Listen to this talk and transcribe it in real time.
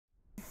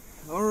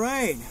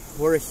Alright,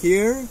 we're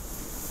here.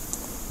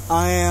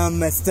 I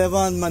am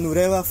Esteban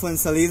Manureva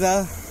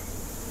Fuenzalida,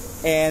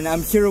 and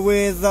I'm here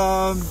with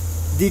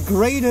the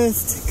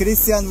greatest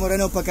Cristián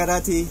Moreno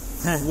Pakarati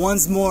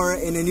once more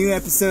in a new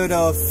episode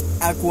of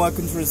Aqua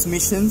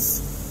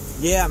Transmissions.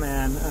 Yeah,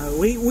 man.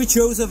 We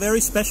chose a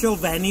very special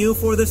venue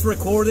for this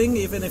recording,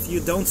 even if you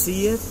don't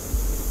see it.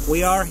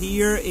 We are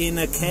here in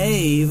a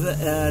cave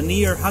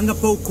near Hanga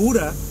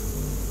Poukura.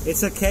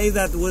 It's a cave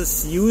that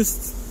was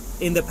used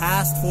in the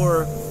past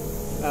for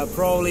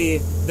probably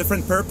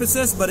different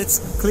purposes, but it's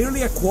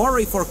clearly a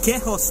quarry for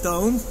quejo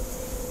stones.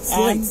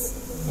 Slates.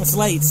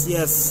 Slates,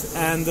 yes.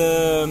 And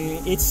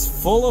it's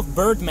full of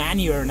bird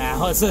manure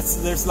now. So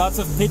there's lots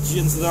of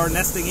pigeons that are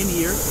nesting in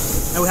here.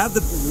 And we have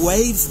the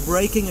waves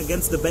breaking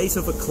against the base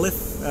of a cliff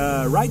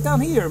right down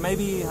here.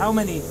 Maybe how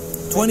many?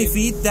 20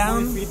 feet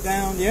down? 20 feet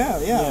down,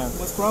 yeah.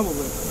 Most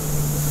probably.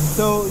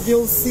 So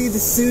you'll see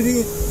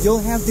you'll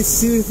have the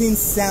soothing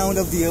sound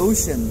of the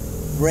ocean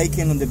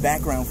breaking in the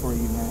background for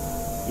you, man.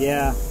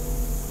 Yeah.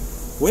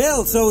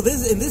 Well, so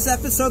in this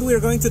episode we are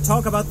going to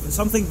talk about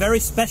something very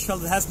special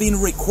that has been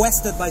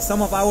requested by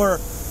some of our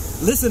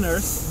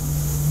listeners,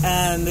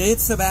 and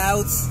it's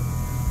about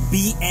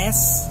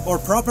BS, or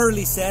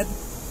properly said,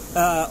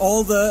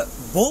 all the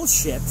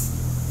bullshit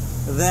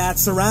that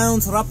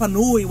surrounds Rapa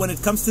Nui when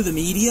it comes to the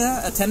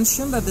media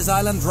attention that this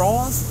island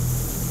draws.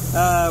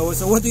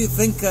 So what do you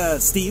think,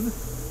 Steve?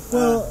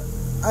 Well,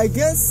 I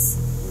guess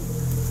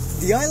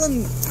the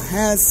island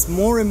has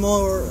more and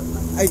more,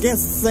 I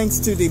guess thanks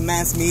to the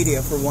mass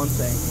media for one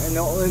thing,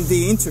 and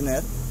the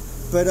internet,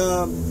 but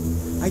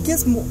I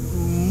guess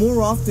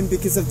more often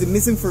because of the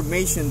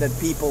misinformation that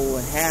people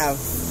have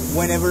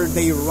whenever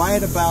they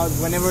write about,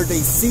 whenever they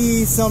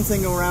see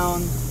something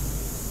around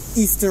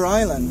Easter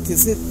Island,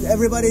 because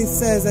everybody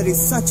says that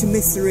it's such a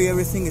mystery,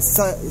 everything is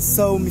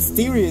so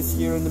mysterious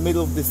here in the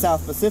middle of the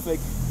South Pacific,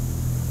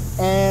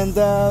 and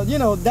you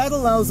know, that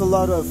allows a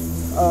lot of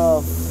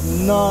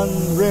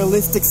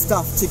non-realistic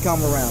stuff to come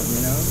around,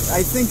 you know.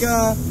 I think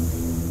a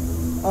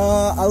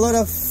lot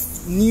of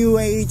new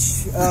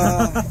age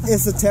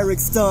esoteric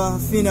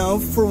stuff, you know,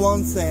 for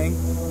one thing.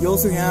 You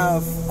also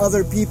have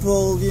other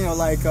people, you know,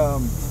 like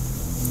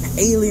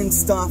alien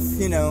stuff,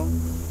 you know.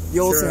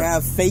 You also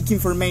have fake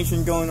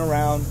information going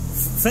around.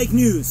 Fake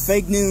news,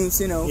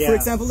 you know. Yeah. For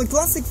example, the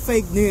classic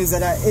fake news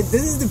that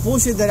this is the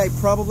bullshit that I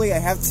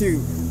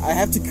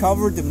have to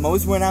cover the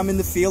most when I'm in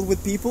the field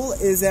with people,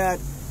 is that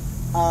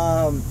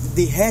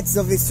the heads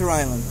of Easter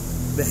Island.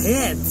 The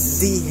heads?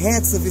 The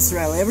heads of Easter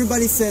Island.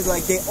 Everybody says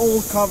like they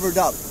all covered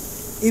up.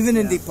 Even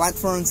in the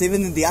platforms,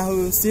 even in the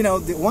Yahoos. You know,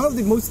 one of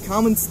the most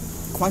common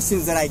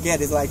questions that I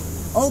get is like,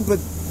 oh, but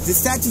the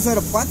statues on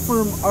the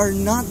platform are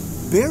not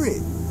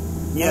buried.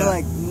 Yeah. And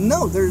like,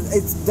 no,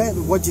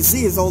 what you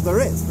see is all there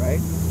is, right?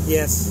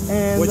 Yes.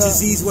 And what you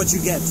see is what you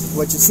get.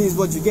 What you see is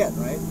what you get,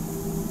 right?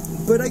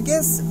 But I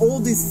guess all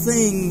these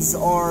things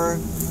are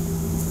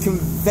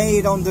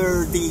conveyed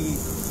under the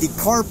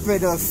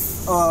carpet of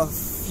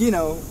you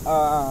know,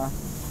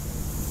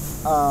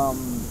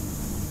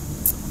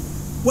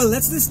 well,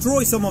 let's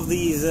destroy some of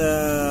these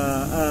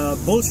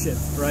bullshit,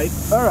 right?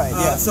 All right,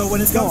 yeah. So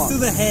when it comes to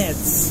the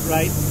heads,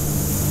 right?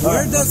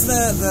 Where does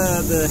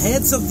the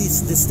heads of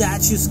the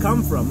statues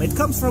come from? It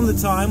comes from the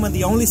time when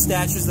the only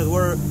statues that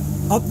were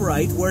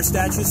upright were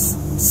statues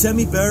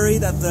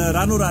semi-buried at the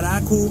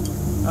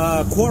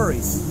Ranuraraku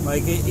quarries,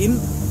 like in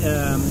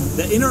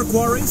the inner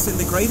quarries in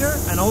the crater,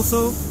 and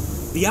also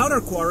the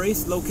outer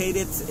quarries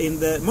located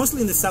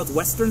mostly in the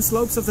southwestern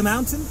slopes of the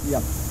mountain.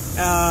 Yeah.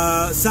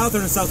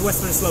 Southern and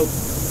southwestern slope.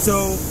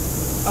 So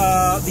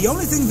the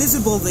only thing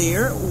visible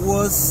there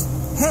was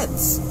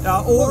heads,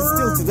 or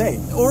still today,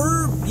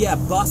 or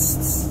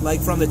busts,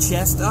 like from the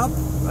chest up,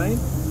 right?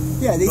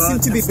 Yeah, they seem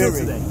to be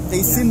buried.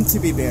 They seem to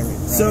be buried.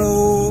 Right?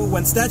 So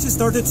when statues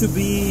started to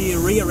be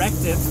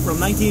re-erected from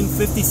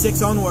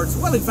 1956 onwards,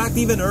 well, in fact,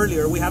 even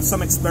earlier, we have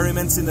some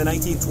experiments in the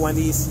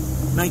 1920s,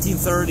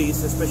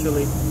 1930s,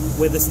 especially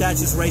with the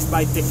statues raised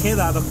by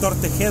Tejeda, Dr.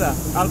 Tejeda,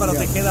 Álvaro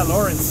Tejeda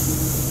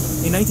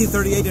Lawrence, in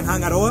 1938 in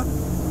Hangaroa.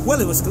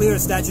 Well, it was clear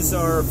statues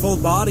are full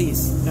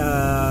bodies.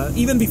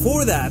 Even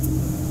before that,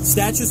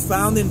 statues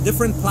found in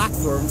different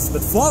platforms,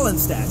 but fallen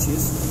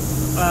statues,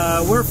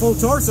 were full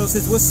torsos.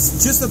 It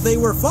was just that they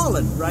were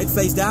fallen, right?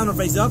 Face down or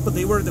face up, but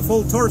they were the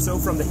full torso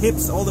from the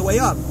hips all the way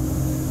up.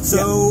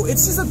 So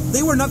it's just that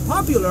they were not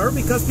popular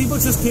because people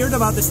just cared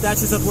about the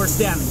statues that were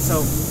standing.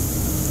 So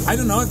I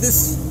don't know if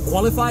this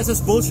qualifies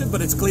as bullshit,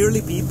 but it's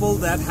clearly people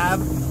that have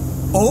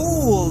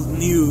old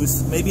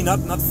news, maybe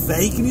not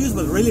fake news,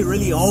 but really,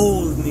 really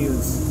old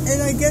news.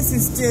 And I guess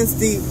it's just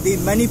the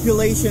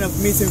manipulation of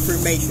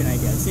misinformation, I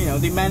guess. You know,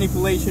 the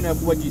manipulation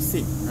of what you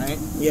see, right?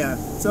 Yeah.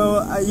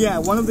 So,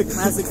 one of the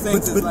classic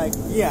things is like,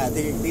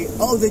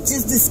 they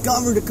just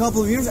discovered a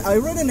couple of years. I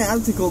read an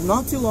article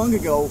not too long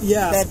ago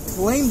that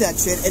claimed that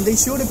shit, and they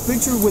showed a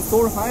picture with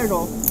Thor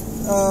Heyerdahl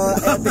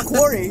at the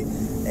quarry.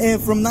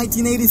 From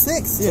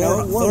 1986, you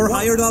know. Thor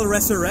Heyerdahl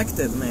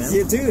resurrected, man.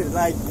 Yeah, dude,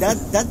 like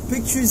that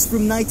picture's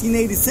from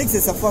 1986.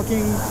 It's a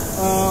fucking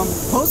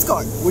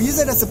postcard. We use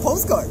it as a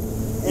postcard.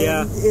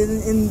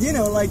 and you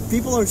know, like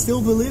people are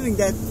still believing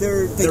that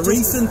the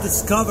recent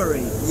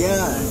discovery.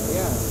 Yeah,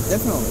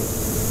 definitely.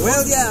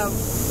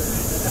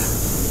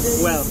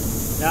 Well,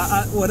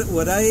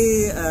 what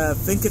I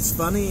think it's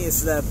funny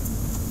is that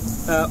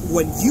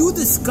when you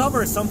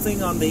discover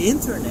something on the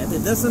internet,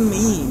 it doesn't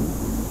mean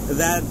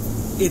that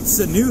it's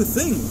a new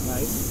thing,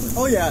 right?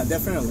 Oh yeah,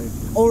 definitely.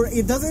 Or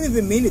it doesn't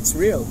even mean it's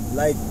real.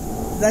 Like,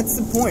 that's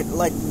the point.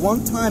 Like,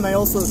 one time I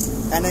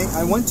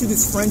went to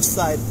this French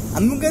site.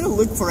 I'm gonna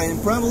look for it,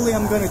 and probably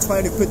I'm gonna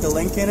try to put the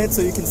link in it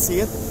so you can see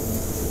it.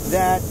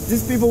 That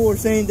these people were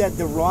saying that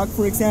the rock,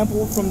 for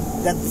example,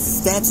 that the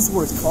statues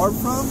were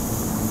carved from,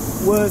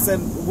 was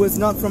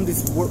not from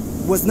this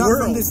was not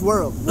from this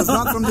world, was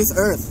not from this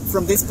earth,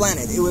 from this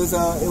planet. It was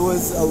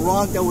a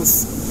rock that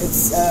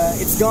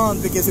it's gone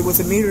because it was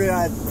a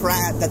meteorite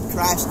that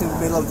crashed in the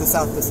middle of the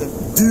South Pacific.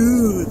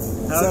 Dude,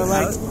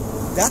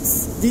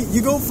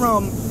 you go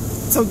from.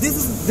 So this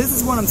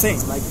is what I'm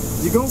saying. Like,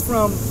 you go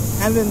from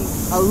having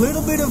a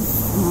little bit of,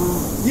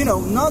 you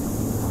know, not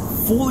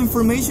full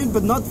information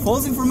but not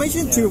false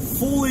information to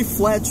fully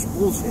fledged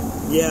bullshit.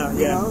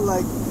 You know,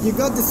 like, you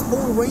got this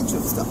whole range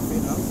of stuff,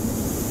 you know.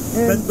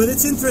 But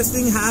it's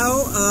interesting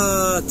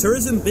how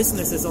tourism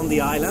businesses on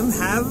the island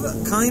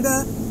have kind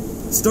of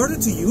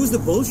started to use the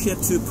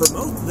bullshit to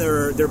promote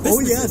their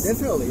businesses. Oh yeah,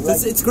 definitely.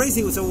 Like, it's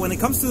crazy. So when it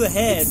comes to the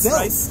heads,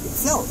 it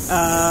sells.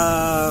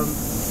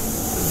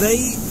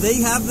 They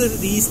have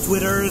these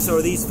Twitters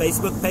or these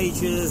Facebook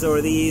pages or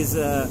these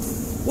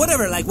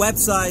whatever, like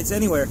websites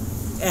anywhere,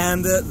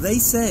 and they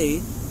say,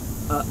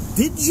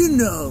 did you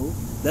know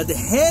that the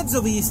heads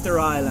of Easter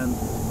Island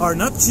are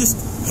not just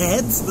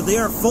heads, but they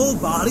are full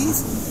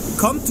bodies?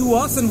 Come to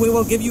us and we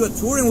will give you a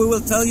tour and we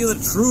will tell you the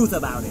truth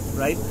about it,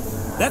 right?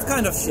 That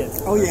kind of shit.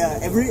 Oh yeah,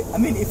 I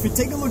mean, if you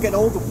take a look at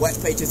all the web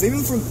pages,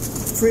 even from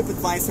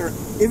TripAdvisor,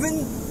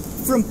 even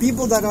from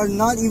people that are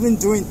not even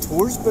doing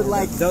tours, but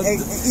like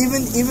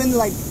even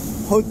like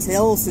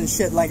hotels and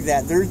shit like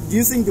that, they're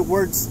using the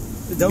words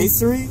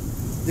mystery.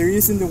 They're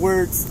using the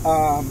words.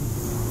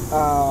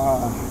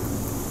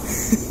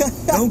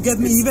 Don't get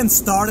me even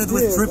started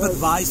with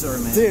TripAdvisor,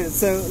 man. Dude,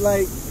 so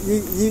like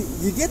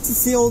you get to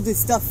see all this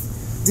stuff.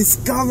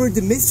 Discover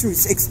the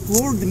mysteries,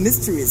 explore the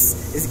mysteries,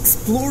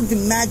 explore the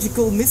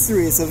magical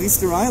mysteries of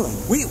Easter Island.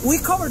 We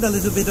covered a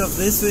little bit of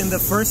this in the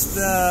first,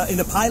 in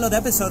the pilot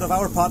episode of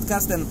our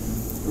podcast, and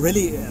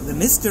really the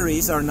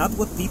mysteries are not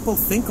what people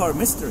think are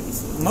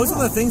mysteries. Most of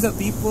the things that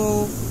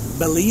people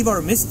believe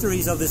are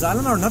mysteries of this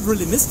island are not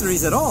really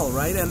mysteries at all,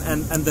 right?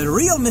 And the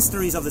real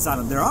mysteries of this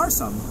island, there are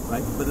some,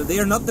 right? But they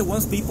are not the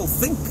ones people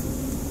think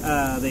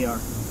they are.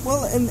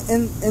 Well, and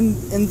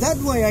that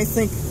way, I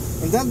think,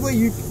 in that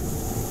way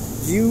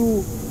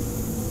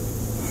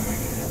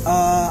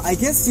I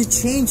guess you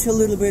change a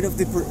little bit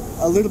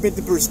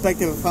the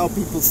perspective of how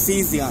people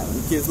see the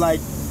island, because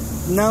like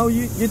now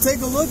you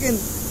take a look and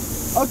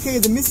okay,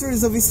 the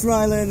mysteries of Easter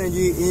Island, and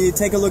you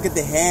take a look at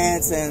the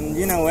heads and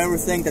you know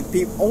everything that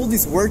all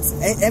these words,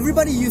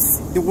 everybody use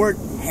the word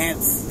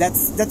heads.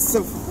 That's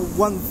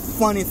one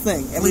funny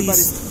thing.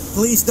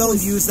 Please don't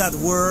use that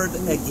word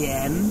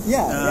again.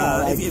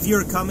 Like, if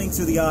you're coming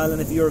to the island,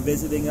 if you're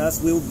visiting us,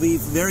 we'll be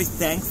very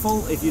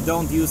thankful if you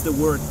don't use the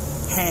word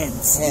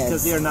heads.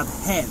 Because they are not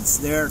heads,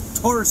 they're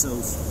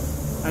torsos.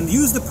 And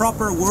use the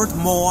proper word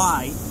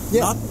moai,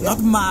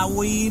 not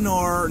Maui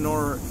nor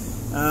moa.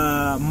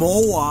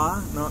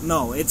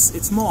 No, it's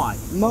moai.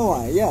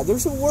 Moai, yeah.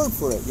 There's a word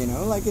for it, you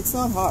know. Like, it's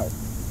not hard.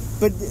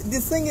 But the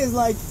thing is,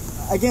 like,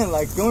 again,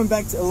 like going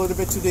back a little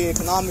bit to the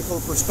economical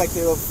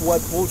perspective of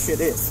what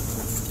bullshit is.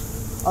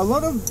 A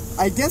lot of,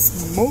 I guess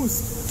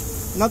most,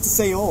 not to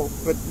say all,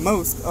 but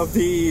most of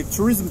the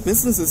tourism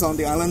businesses on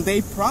the island,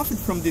 they profit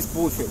from this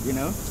bullshit, you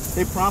know?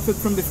 They profit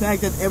from the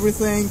fact that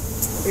everything,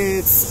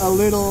 it's a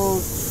little,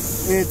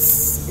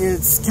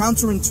 it's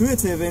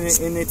counterintuitive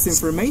in its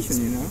information,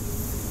 you know?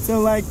 So,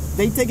 like,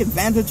 they take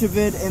advantage of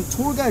it, and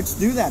tour guides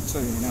do that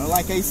too, you know?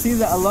 Like, I see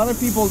that a lot of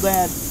people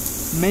that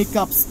make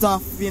up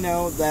stuff, you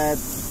know, that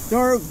there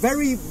are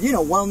very, you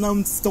know,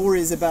 well-known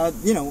stories about,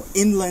 you know,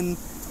 inland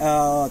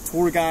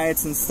tour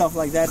guides and stuff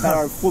like that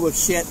are full of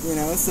shit, you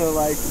know. So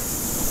like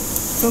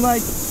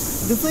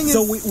the thing is,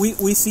 so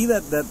we see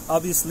that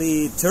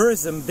obviously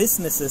tourism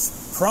businesses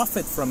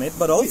profit from it,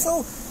 but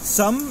also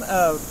some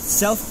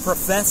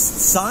self-professed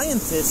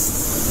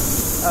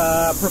scientists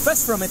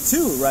profess from it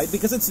too, right?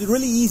 Because it's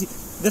really easy.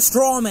 The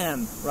straw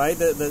man, right?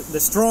 The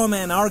straw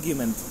man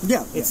argument.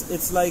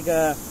 It's like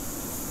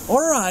all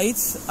right,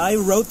 I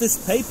wrote this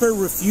paper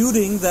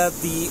refuting that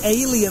the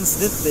aliens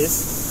did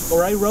this,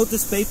 or I wrote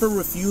this paper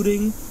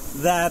refuting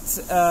that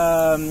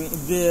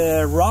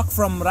the rock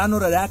from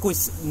Ranuraraku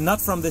is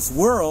not from this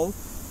world,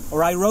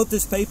 or I wrote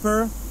this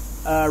paper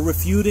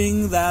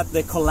refuting that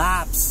the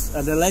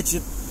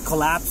alleged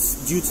collapse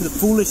due to the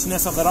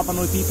foolishness of the Rapa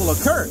Nui people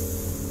occurred.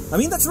 I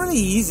mean, that's really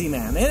easy,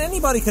 man.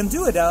 Anybody can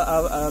do it.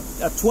 A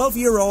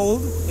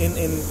 12-year-old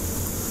in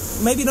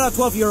maybe not a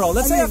 12-year-old.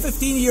 Let's say a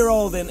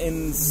 15-year-old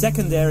in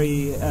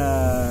secondary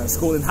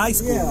school, in high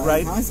school,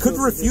 right? Could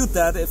refute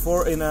that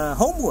in a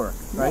homework,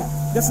 right?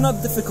 That's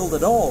not difficult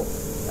at all.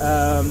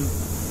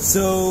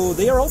 So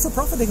they are also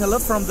profiting a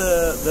lot from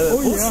the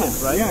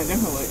bullshit, right? Yeah,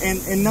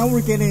 definitely. And now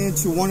we're getting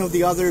into one of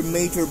the other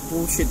major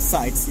bullshit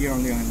sites here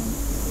on the island.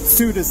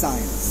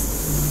 Pseudoscience.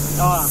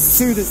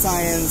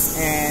 Pseudoscience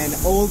and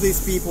all these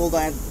people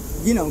that,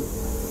 you know,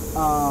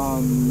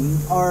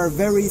 are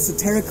very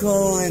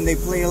esoterical and they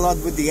play a lot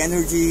with the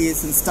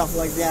energies and stuff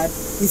like that.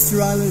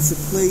 Easter Island is a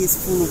place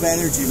full of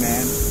energy,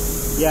 man.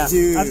 Yeah,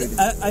 dude.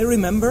 I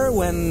remember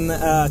when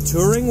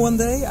touring one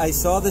day, I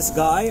saw this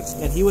guy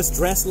and he was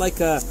dressed like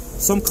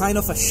some kind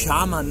of a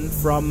shaman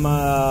from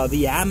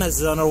the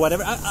Amazon or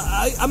whatever.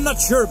 I'm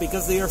not sure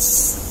because they are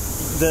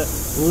the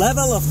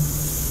level of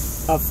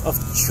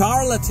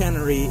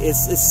charlatanry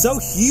is so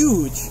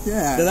huge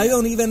that I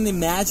don't even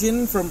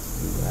imagine from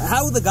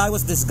how the guy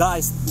was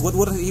disguised,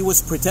 what he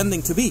was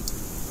pretending to be.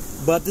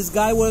 But this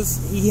guy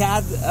he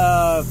had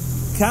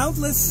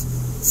countless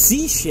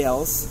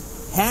seashells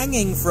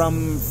hanging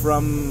from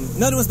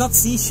no, it was not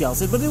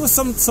seashells, but it was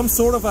some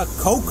sort of a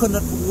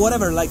coconut,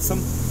 whatever, like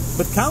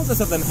but countless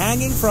of them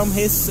hanging from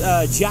his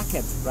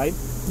jacket, right?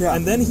 Yeah.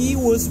 And then he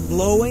was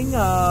blowing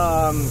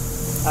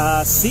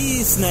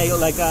sea snail,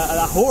 like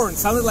a horn,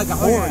 sounded like a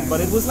horn,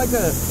 but it was like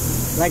a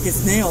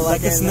snail,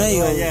 like a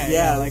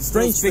snail, like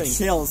strange big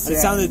shells. It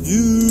sounded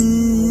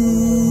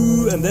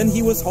doo, and then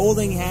he was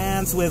holding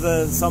hands with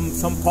some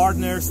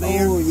partners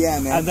there. Oh yeah,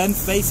 man! And then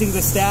facing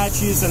the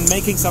statues and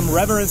making some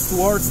reverence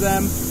towards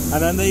them,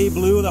 and then they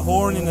blew the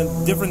horn in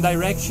a different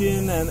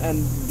direction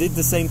and did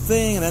the same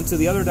thing, and then to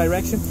the other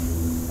direction.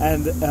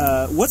 And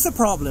what's the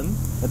problem?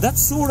 That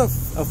sort of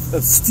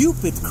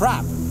stupid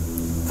crap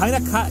kind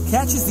of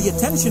catches the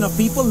attention of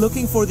people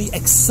looking for the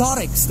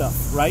exotic stuff,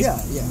 right?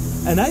 Yeah, yeah.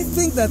 And I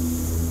think that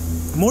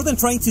more than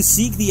trying to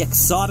seek the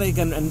exotic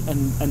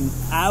and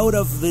out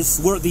of this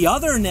world, the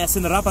otherness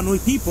in the Rapa Nui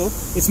people,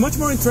 it's much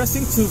more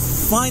interesting to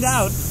find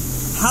out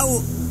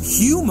how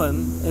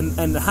human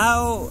and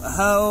how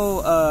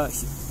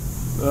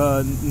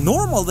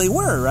normal they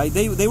were, right?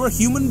 They were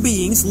human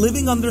beings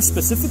living under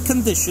specific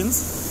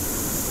conditions,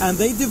 and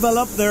they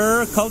developed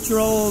their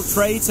cultural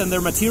traits and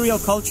their material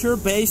culture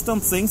based on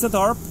things that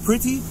are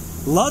pretty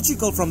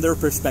logical from their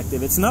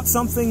perspective. It's not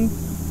something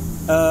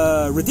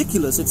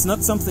ridiculous. It's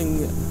not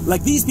something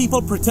like these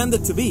people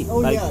pretended to be.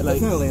 Oh, yeah,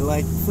 definitely.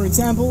 Like, for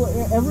example,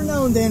 every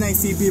now and then I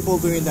see people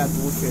doing that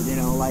bullshit, you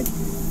know, like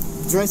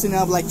dressing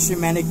up like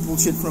shamanic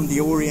bullshit from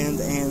the Orient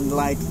and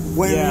like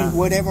wearing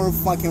whatever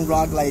fucking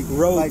rock, like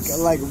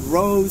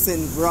rose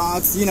and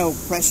rocks, you know,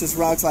 precious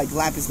rocks like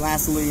lapis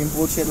lazuli and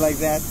bullshit like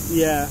that.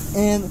 Yeah.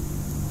 And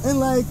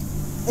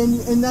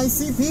I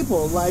see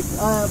people like,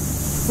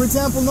 for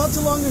example, not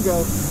too long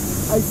ago,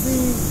 I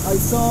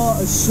saw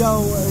a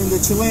show in the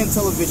Chilean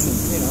television,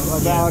 you know,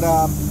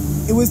 about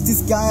it was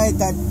this guy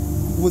that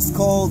was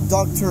called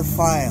Dr.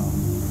 File.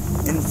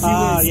 And he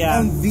was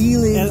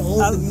unveiling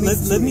all the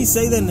mysteries. Let me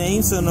say the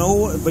name so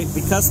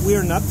because we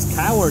are not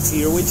cowards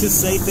here, we just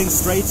say things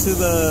straight to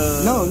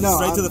the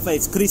to the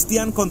face.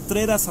 Cristián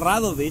Contreras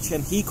Radovic,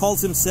 and he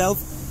calls himself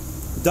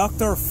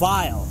Dr.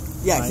 File.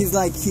 Yeah, right? he's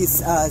like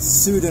his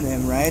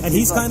pseudonym, right? And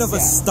he's kind of a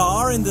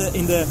star in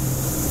the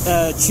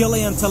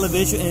Chilean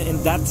television,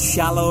 in that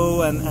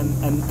shallow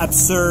and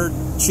absurd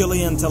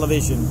Chilean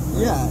television.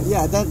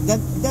 Yeah,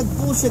 that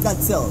bullshit that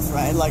sells,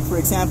 right? Like, for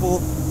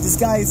example, this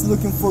guy is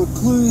looking for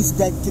clues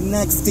that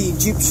connects the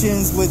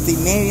Egyptians with the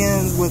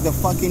Mayans, with the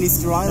fucking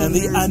Easter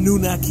Islanders. And the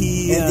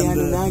Anunnaki.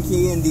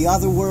 And the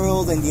other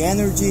world, and the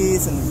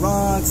energies, and the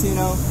rocks, you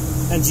know.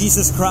 And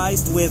Jesus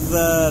Christ with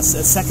the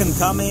second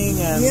coming.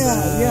 And,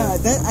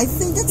 I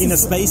think that's... in a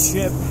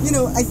spaceship. You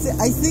know, I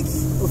think,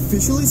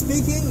 officially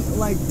speaking,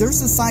 like,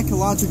 there's a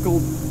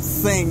psychological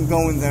thing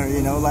going there,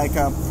 you know, like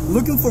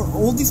looking for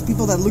all these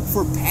people that look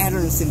for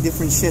patterns in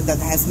different shit that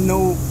has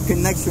no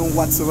connection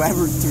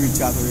whatsoever to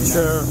each other, you know?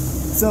 Sure.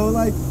 So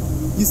like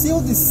you see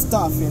all this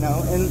stuff, you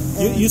know, and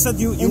you said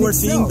you were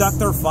seeing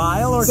Dr.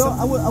 File or something?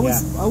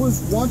 I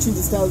was watching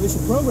this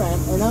television program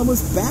and I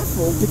was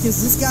baffled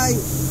because this guy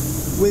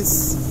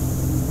was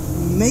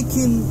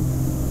making,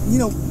 you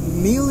know,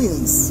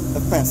 millions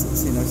of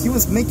pesos, you know. He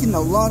was making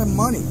a lot of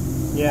money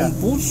on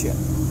bullshit.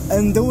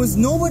 And there was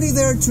nobody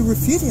there to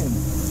refute him.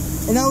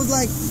 And I was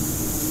like,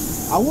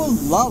 I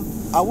would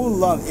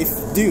love if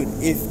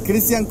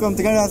Cristián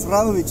Contreras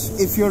Radovic,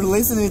 if you're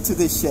listening to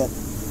this shit,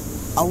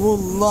 I would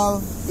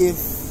love if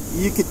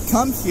you could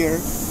come here,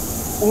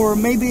 or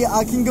maybe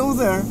I can go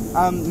there,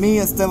 me,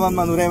 Esteban,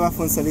 Manureva,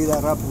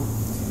 Fuenzalida,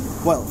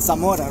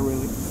 Zamora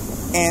really,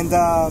 and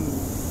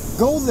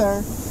go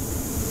there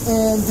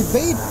and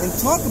debate and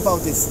talk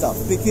about this stuff,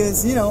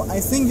 because, you know, I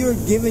think you're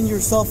giving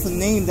yourself a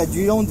name that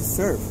you don't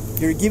deserve.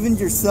 You're giving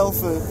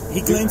yourself a...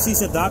 He claims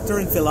he's a doctor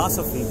in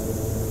philosophy.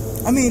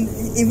 I mean,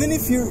 even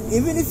if you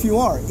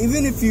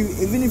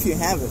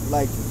have it,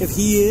 like... If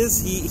he is,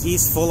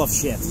 he's full of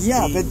shit.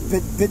 Yeah, but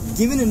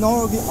giving an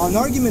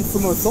argument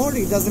from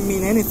authority doesn't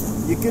mean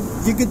anything. You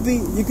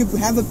could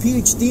have a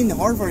PhD in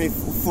Harvard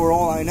for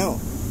all I know.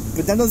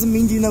 But that doesn't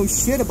mean you know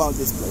shit about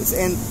this place.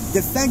 And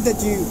the fact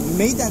that you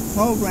made that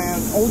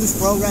program, all these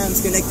programs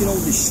connecting all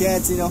the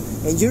shits, you know,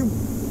 and you're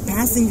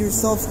passing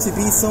yourself to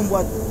be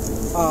somewhat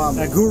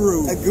a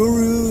guru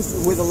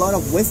with a lot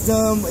of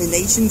wisdom in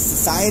ancient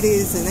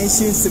societies and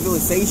ancient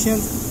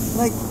civilizations.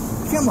 Like,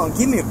 come on,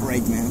 give me a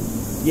break, man.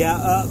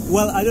 Yeah,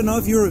 well, I don't know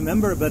if you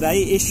remember, but I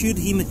issued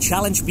him a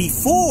challenge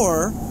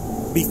before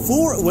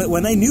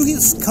when I knew he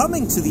was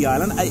coming to the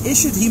island. I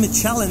issued him a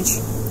challenge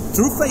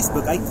through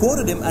Facebook. I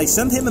quoted him. I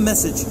sent him a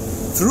message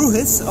through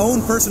his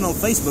own personal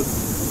Facebook,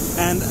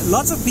 and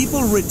lots of people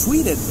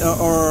retweeted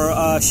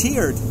or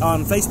shared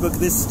on Facebook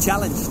this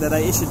challenge that I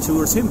issued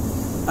towards him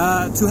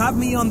to have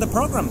me on the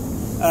program.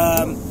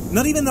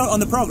 Not even on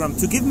the program,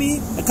 to give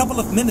me a couple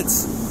of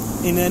minutes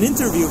in an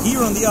interview here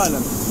on the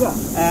island. Yeah.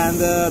 And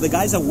the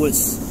guy's a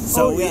wuss.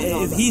 So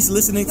if he's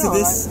listening to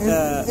this,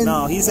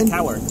 no, he's a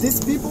coward.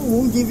 These people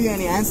won't give you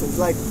any answers.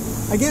 Like,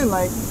 again,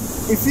 like,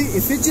 if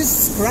you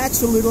just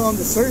scratch a little on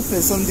the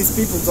surface on these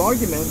people's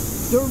argument,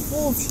 they're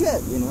full of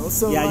shit, you know?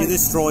 So yeah, like, you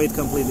destroy it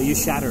completely. You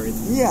shatter it.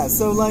 Yeah,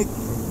 so like,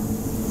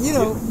 you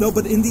know... No,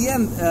 but in the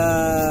end,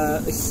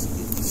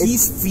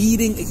 he's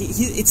feeding...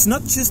 it's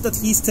not just that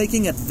he's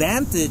taking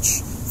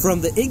advantage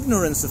from the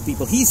ignorance of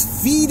people. He's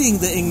feeding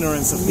the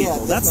ignorance of people.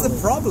 Yeah, that's the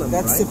problem,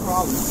 That's right? the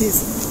problem.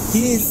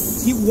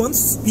 He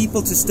wants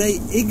people to stay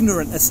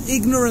ignorant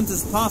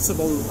as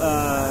possible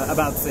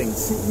about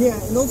things. Yeah,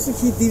 and also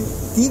he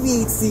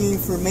deviates the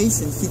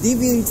information. He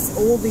deviates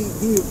all the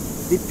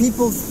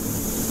people's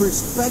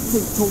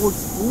perspective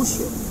towards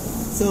bullshit.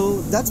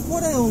 So that's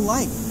what I don't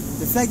like.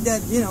 The fact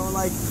that, you know,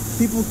 like,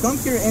 people come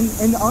here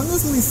and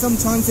honestly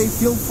sometimes they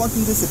feel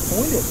fucking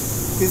disappointed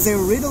because they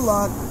read a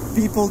lot.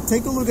 People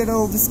take a look at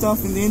all this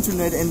stuff in the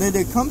internet, and then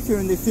they come here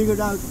and they figured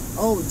out,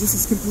 oh, this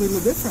is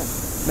completely different.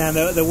 Man,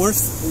 the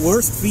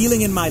worst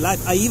feeling in my life,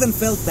 I even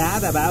felt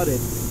bad about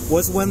it,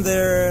 was when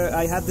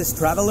I had this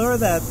traveler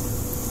that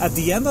at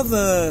the end of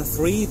the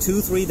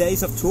 3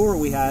 days of tour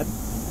we had,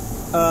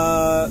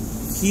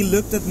 he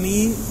looked at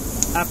me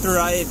after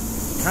I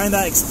kind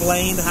of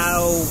explained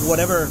how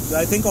whatever,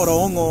 I think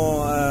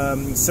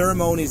Orongo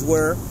ceremonies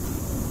were,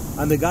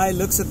 and the guy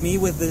looks at me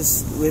with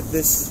this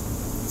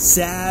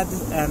sad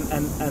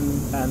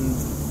and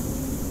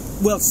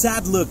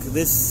sad look,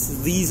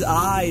 these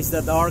eyes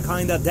that are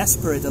kind of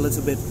desperate a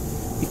little bit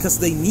because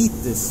they need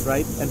this,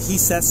 right? And he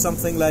says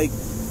something like,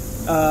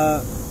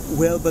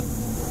 well, but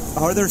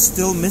are there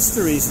still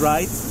mysteries,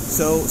 right?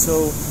 So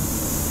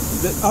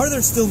are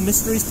there still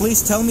mysteries?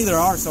 Please tell me there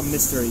are some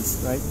mysteries,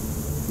 right?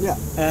 Yeah.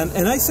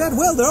 And I said,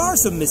 well, there are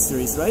some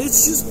mysteries, right?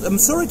 It's just, I'm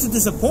sorry to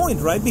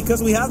disappoint, right?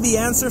 Because we have the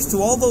answers to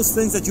all those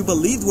things that you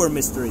believed were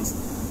mysteries.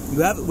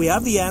 We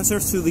have the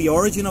answers to the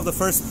origin of the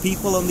first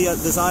people on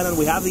this island.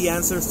 We have the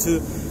answers to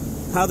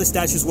how the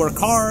statues were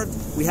carved.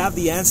 We have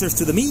the answers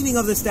to the meaning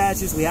of the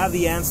statues. We have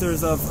the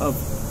answers of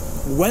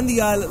when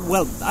the island...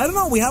 Well, I don't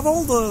know. We have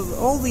all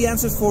the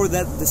answers for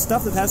the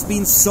stuff that has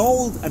been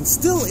sold and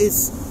still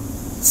is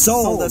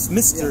sold as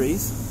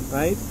mysteries,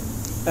 right?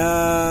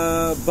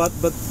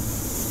 But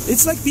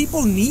it's like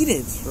people need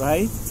it,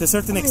 right? To a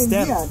certain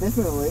extent. Yeah,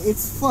 definitely.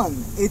 It's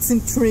fun. It's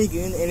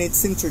intriguing and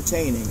it's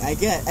entertaining. I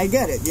get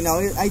it. You know,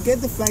 I get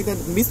the fact that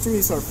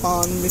mysteries are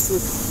fun,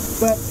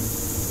 but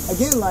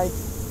again, like,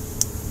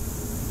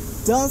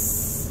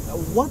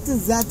 what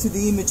does that to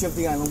the image of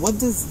the island? What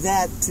does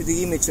that to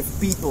the image of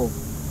people?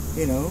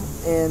 You know,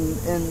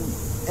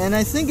 and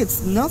I think it's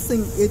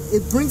nothing.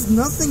 It brings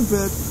nothing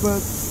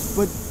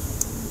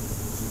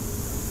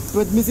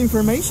but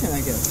misinformation,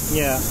 I guess.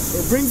 Yeah.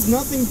 It brings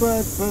nothing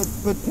but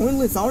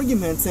pointless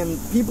arguments and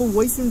people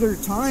wasting their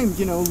time,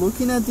 you know,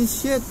 looking at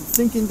this shit,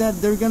 thinking that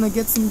they're gonna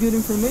get some good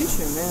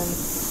information,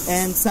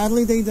 and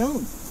sadly they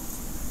don't.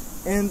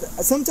 And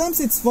sometimes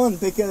it's fun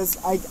because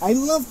I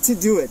love to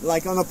do it.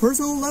 Like, on a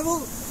personal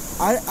level,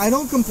 I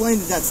don't complain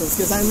in that sense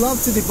because I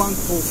love to debunk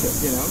bullshit,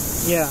 you know?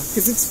 Yeah.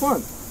 Because it's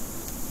fun.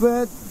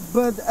 But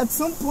at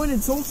some point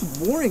it's also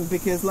boring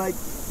because, like,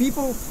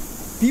 people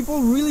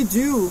really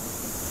do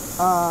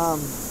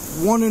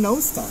want to know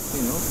stuff,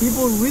 you know.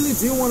 People really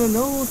do want to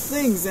know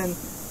things,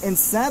 and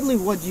sadly,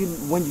 when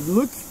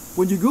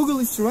you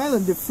Google Easter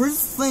Island, the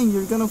first thing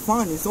you're gonna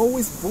find is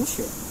always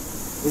bullshit.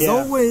 It's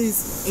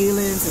always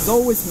aliens. It's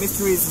always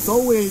mysteries. It's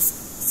always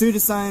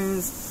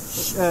pseudoscience,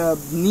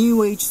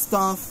 New Age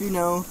stuff, you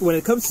know. When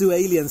it comes to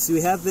aliens,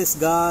 we have this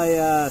guy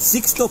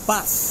Sixto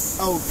Paz.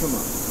 Oh, come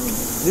on.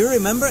 Do you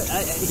remember?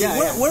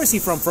 Where is he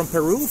from? From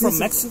Peru? From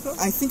Mexico?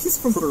 I think he's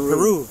from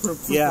Peru. From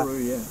Peru,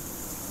 yeah.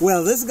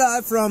 Well, this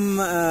guy from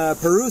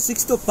Peru,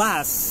 Sixto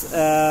Paz,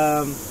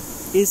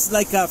 is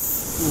like a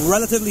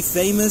relatively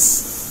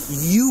famous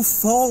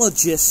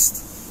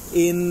ufologist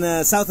in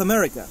South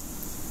America.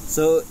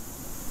 So,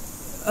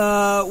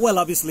 well,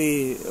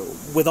 obviously,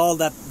 with all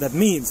that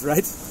means,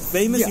 right?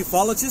 Famous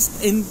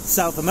ufologist in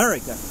South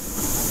America.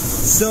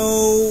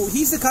 So,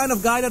 he's the kind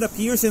of guy that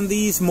appears in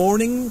these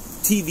morning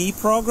TV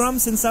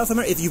programs in South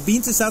America. If you've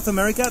been to South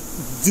America,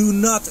 do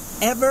not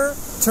ever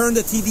turn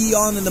the TV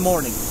on in the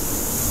morning.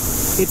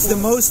 It's the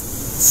most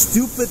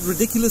stupid,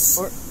 ridiculous...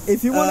 Or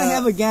if you want to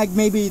have a gag,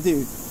 maybe you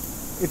do.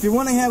 If you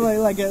want to have a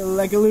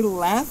little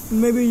laugh,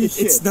 maybe you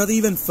should. It's not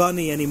even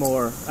funny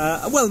anymore.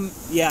 Well,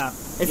 yeah.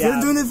 If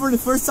you're doing it for the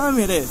first time,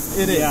 it is.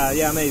 It is.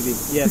 Yeah, maybe.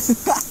 Yes.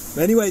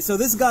 But anyway, so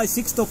this guy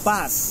Sixto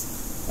Paz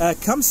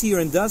comes here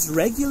and does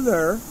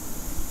regular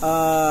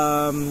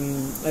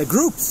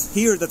groups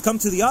here that come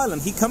to the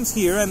island. He comes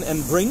here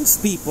and brings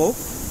people,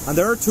 and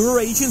there are tour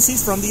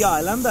agencies from the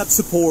island that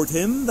support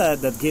him,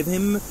 that give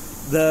him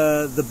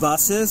the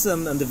buses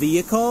and the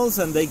vehicles,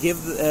 and they give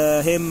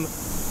him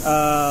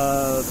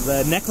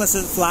the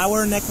necklaces,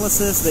 flower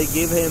necklaces. They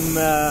give him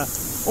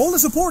all the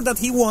support that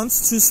he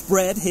wants to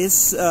spread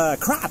his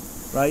crap,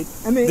 right?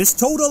 I mean, this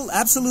total,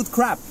 absolute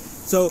crap.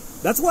 So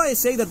that's why I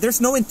say that there's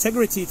no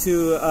integrity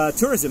to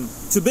tourism,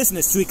 to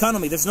business, to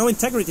economy. There's no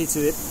integrity to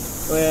it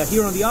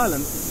here on the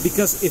island,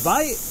 because if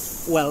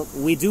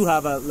we do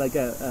have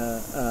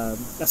a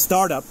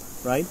startup,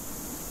 right?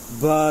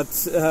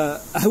 But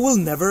I will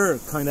never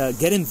kind of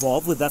get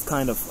involved with that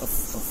kind of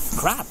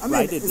crap, I mean,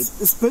 right?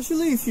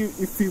 Especially if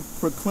you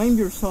proclaim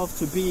yourself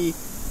to be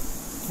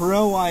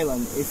pro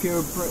island, if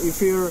you're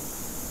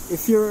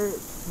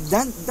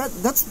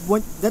that's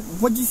what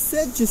you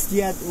said just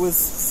yet was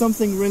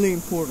something really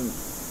important.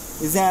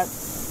 Is that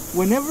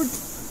whenever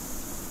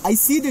I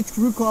see the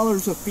true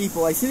colors of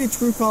people, I see the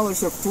true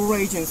colors of tour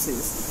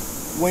agencies,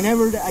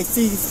 whenever I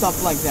see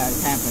stuff like that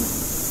happen,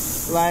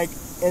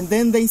 and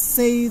then they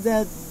say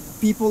that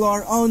people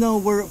are, oh no,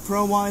 we're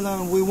pro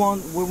island, we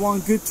want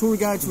good tour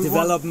guides, we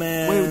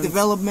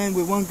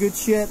want good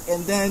shit,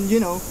 and then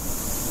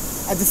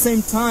at the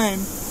same time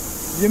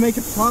you make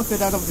a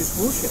profit out of this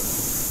bullshit.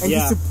 And you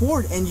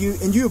support and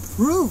you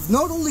approve,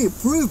 not only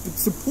approve, but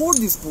support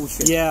this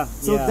bullshit.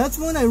 So that's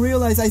when I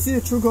realized I see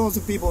the true colors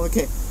of people.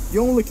 Okay,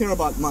 you only care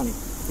about money.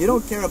 You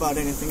don't care about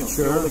anything else.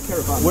 Sure. You only care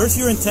about Where's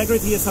your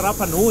integrity as a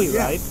Rapa Nui,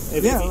 right?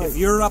 If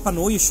you're a Rapa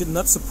Nui, you should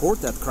not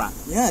support that crap.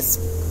 Yeah,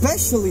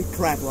 especially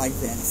crap like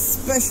that.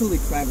 Especially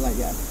crap like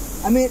that.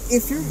 I mean,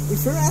 if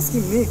you're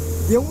asking me,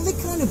 the only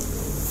kind of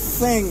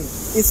thing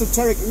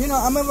esoteric,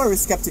 I'm a very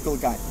skeptical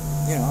guy.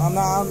 I'm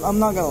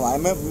not gonna lie.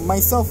 I'm a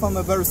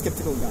very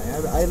skeptical guy.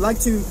 I like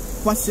to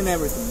question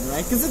everything,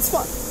 right? Because it's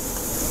fun.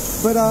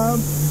 But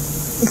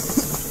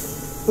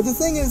but the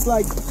thing is,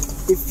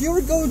 if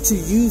you're going to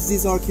use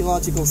these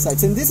archaeological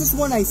sites, and this is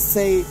when I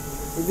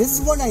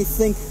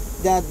think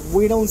that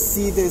we don't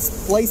see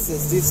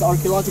these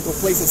archaeological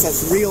places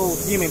as real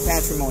human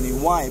patrimony.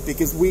 Why?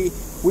 Because we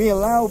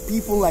allow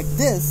people like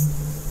these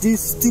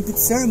stupid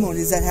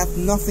ceremonies that have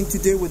nothing to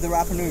do with the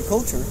Rapa Nui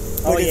culture.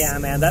 Oh yeah,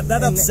 man,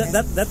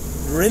 that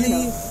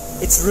really,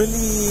 it's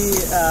really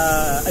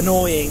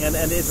annoying, and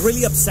it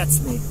really upsets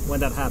me when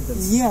that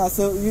happens. Yeah,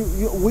 so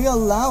we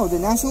allow, the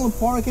national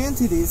park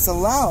entities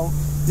allow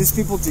these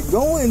people to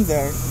go in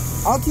there,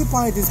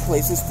 occupy these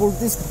places for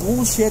this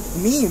bullshit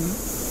meme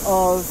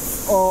of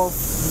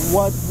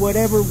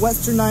whatever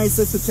westernized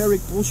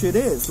esoteric bullshit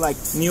is, like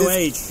New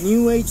Age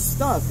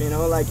stuff,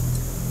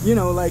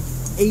 like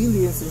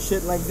aliens and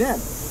shit like that.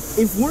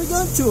 If we're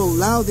going to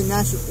allow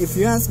if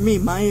you ask me,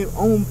 my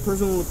own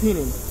personal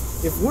opinion,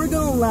 if we're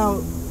going to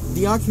allow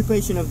the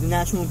occupation of the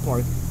national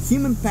park,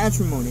 human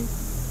patrimony,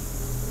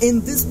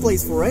 in this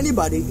place for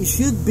anybody, it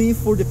should be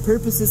for the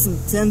purposes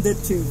intended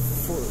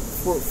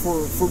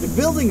for the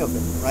building of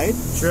it, right?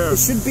 Sure. It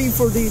should be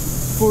for the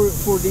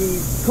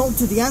cult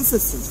to the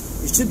ancestors.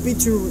 It should be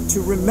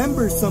to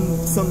remember some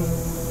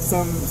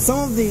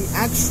of the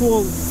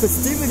actual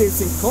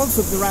festivities and cults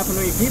of the Rapa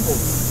Nui people,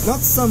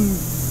 not some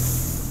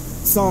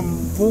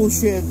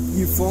bullshit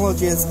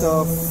ufologist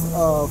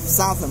of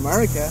South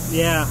America.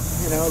 Yeah.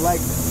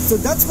 So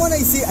that's when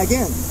I see,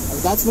 again,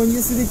 that's when you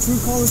see the true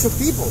colors of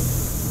people.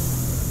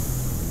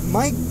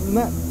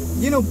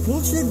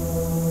 Bullshit,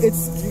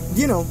 it's,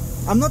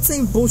 I'm not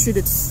saying bullshit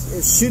it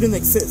shouldn't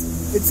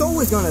exist. It's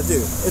always gonna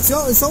do. It's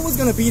always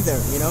gonna be there,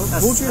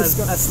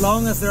 As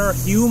long as there are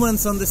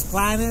humans on this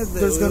planet,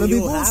 there's gonna be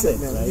bullshit,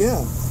 man. Right?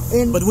 Yeah.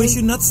 But we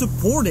should not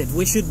support it.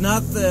 We should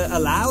not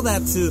allow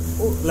that to,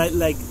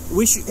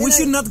 we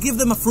should not give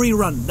them a free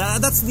run.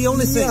 That's the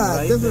only thing,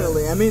 right? Yeah,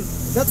 definitely. I mean,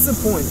 that's the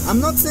point. I'm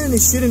not saying it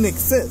shouldn't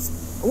exist.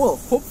 Well,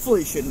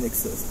 hopefully it shouldn't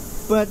exist.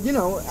 But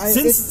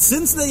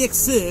since they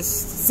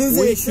exist,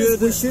 we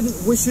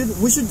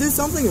should do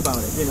something about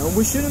it.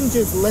 We shouldn't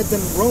just let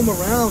them roam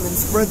around and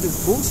spread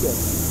this bullshit.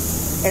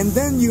 And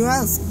then you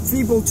ask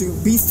people to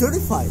be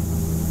certified.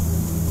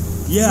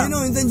 Yeah.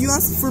 And then you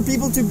ask for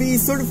people to be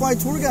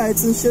certified tour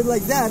guides and shit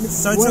like that.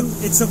 So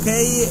it's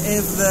okay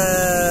if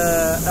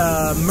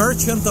the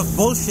merchant of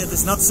bullshit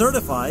is not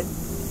certified.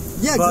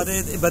 Yeah,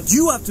 but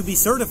you have to be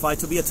certified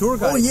to be a tour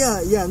guide. Oh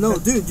yeah, no,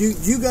 dude,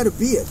 you gotta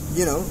be it,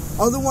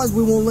 otherwise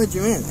we won't let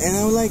you in. And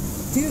I'm like,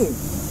 dude,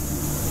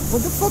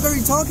 what the fuck are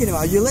you talking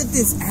about? You let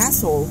this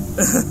asshole,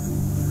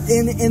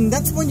 and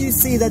that's when you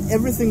see that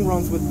everything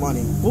runs with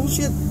money.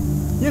 Bullshit,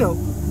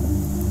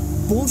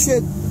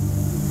 bullshit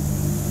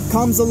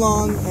comes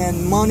along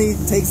and money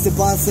takes the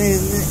bus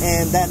in,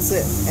 and that's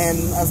it. And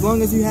as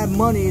long as you have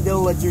money, they'll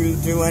let you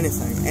do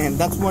anything, and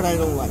that's what I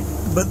don't like.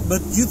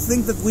 But you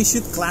think that we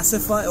should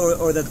classify,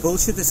 or that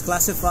bullshit is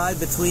classified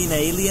between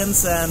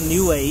aliens and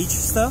New Age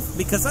stuff?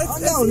 Because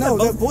no,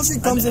 that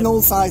bullshit comes in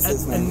all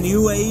sizes, man. And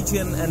New Age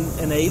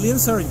and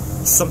aliens are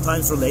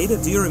sometimes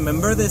related. Do you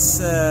remember this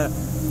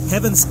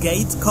Heaven's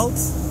Gate cult?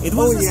 It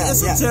was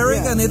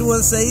esoteric and it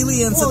was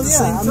aliens at the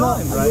same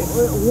time, right?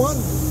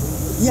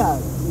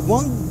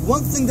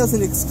 One thing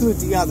doesn't exclude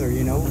the other,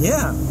 you know?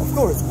 Yeah. Of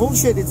course,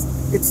 bullshit, it's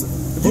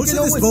bullshit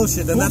is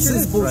bullshit, and that's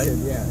it, bullshit,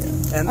 right? Yeah.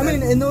 And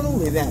not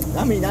only that,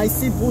 I mean, I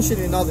see bullshit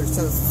in other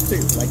senses too,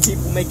 like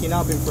people making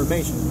up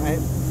information, right?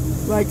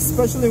 Like,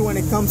 especially when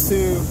it comes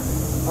to,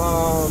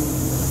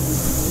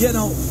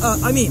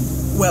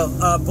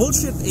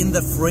 bullshit in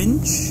the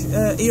fringe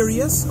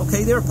areas,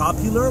 okay, they're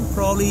popular.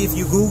 Probably if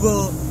you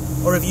Google,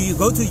 or if you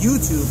go to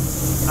YouTube,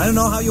 I don't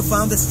know how you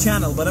found this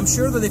channel, but I'm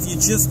sure that if you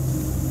just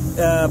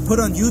put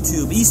on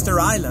YouTube Easter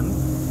Island,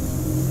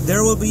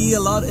 there will be a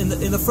lot in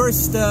the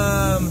first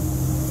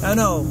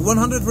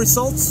 100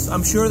 results.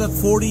 I'm sure that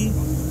 40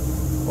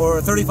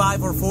 or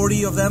 35 or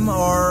 40 of them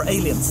are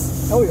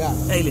aliens. Oh yeah,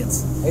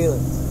 aliens.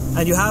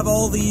 And you have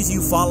all these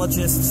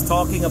ufologists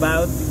talking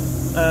about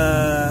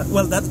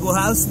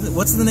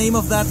what's the name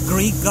of that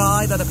Greek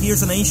guy that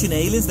appears in Ancient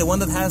Aliens, the one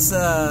that has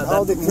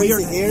that the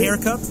weird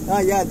haircut?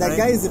 That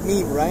guy is a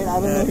meme, right? I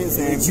don't know his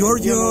name.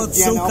 Giorgio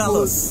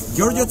Tsoukalos.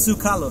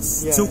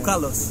 Yeah.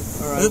 Tsoukalos.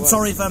 Right,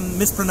 sorry if I'm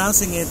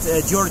mispronouncing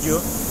it,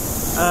 Giorgio.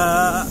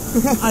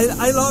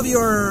 I love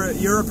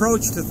your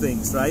approach to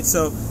things, right?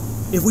 So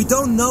if we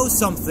don't know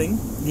something,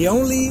 the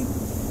only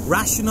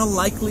rational,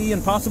 likely,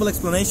 and possible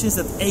explanation is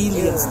that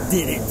aliens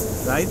did it,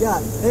 right? Yeah,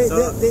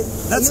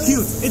 that's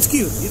aliens,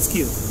 cute. It's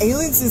cute.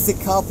 Aliens is the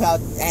cop-out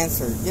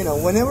answer. You know,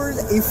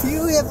 if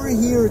you ever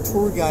hear a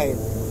tour guide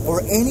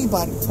or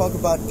anybody talk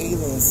about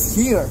aliens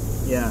here,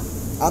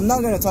 I'm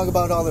not going to talk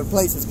about other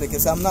places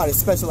because I'm not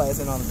specialized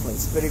in other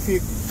places. But if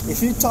you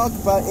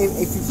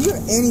hear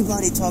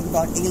anybody talk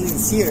about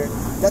aliens here,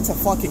 that's a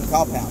fucking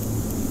cop-out.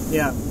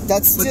 Yeah.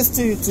 That's just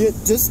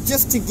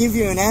to give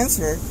you an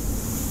answer.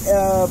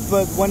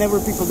 But whenever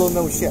people don't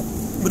know shit.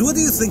 But what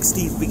do you think,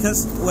 Steve?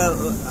 Because,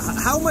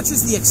 how much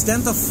is the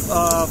extent of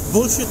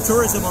bullshit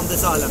tourism on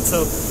this island?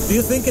 So, do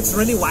you think it's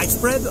really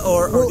widespread,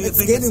 or do you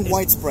think it's getting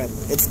widespread?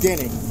 It's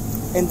getting,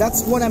 and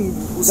that's what I'm.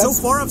 So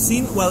far, I've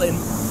seen.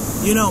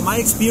 My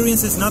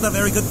experience is not a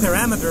very good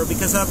parameter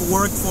because I've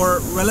worked for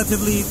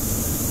relatively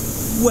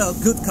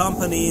good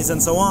companies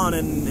and so on,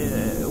 and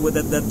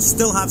that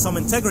still have some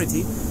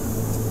integrity.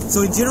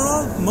 So in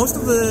general, most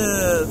of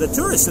the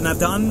tourists, and I've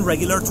done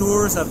regular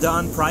tours, I've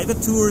done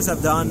private tours,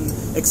 I've done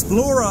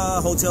Explora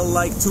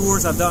hotel-like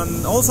tours, I've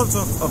done all sorts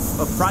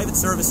of private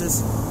services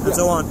and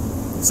so on.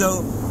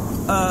 So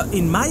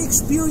in my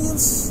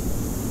experience,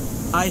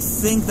 I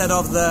think that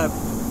of the,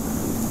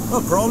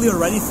 probably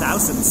already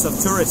thousands of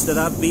tourists that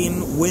I've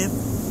been with,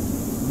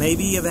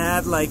 maybe I've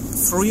had like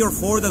 3 or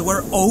 4 that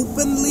were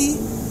openly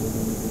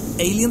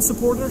alien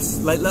supporters,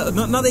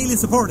 not alien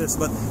supporters,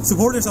 but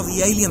supporters of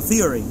the alien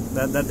theory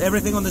that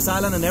everything on this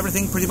island and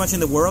everything pretty much in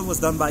the world was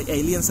done by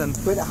aliens.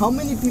 But how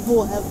many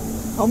people have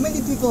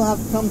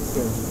come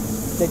here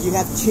that you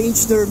have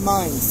changed their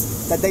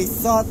minds, that they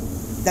thought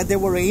that they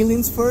were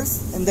aliens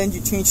first and then you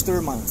changed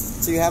their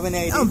minds, so you have an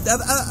idea?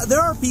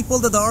 There are people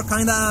that are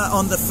kind of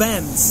on the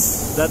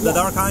fence, that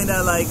are kind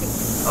of like,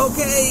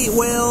 okay,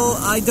 well,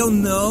 I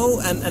don't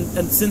know,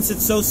 and since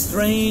it's so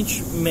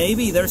strange,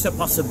 maybe there's a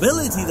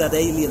possibility that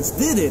aliens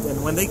did it,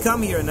 and when they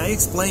come here and I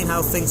explain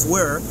how things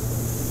were,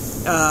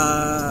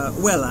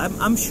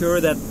 I'm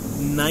sure that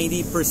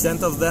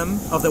 90% of them,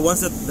 of the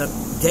ones that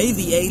gave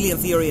the alien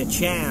theory a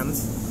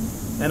chance,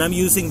 and I'm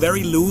using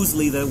very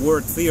loosely the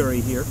word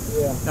theory here,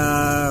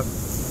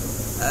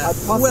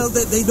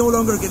 they no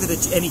longer give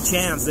it any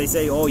chance. They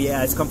say, oh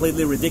yeah, it's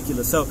completely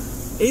ridiculous. So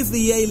if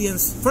the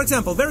aliens, for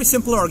example, very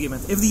simple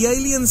argument, if the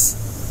aliens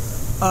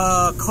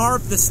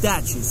carved the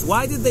statues,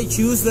 why did they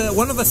choose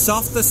one of the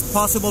softest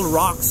possible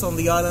rocks on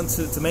the island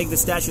to make the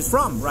statues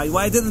from, right?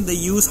 Why didn't they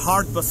use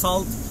hard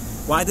basalt?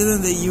 Why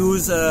didn't they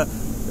use the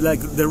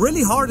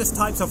really hardest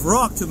types of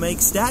rock to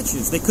make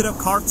statues? They could have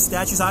carved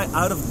statues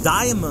out of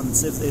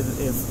diamonds if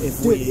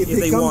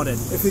they wanted.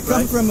 If you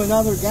come from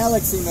another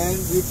galaxy, man,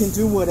 you can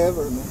do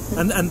whatever,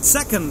 man. And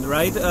second,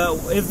 right,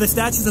 if the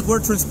statues that were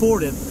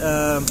transported,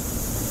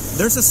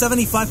 there's a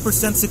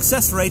 75%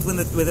 success rate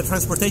with the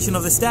transportation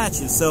of the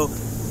statues. So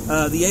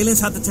the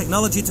aliens had the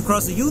technology to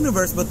cross the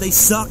universe, but they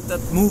sucked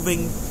at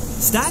moving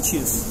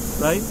statues,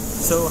 right?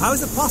 So how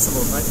is it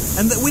possible, right?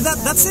 And with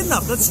that's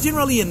enough. That's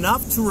generally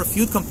enough to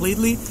refute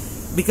completely,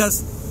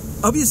 because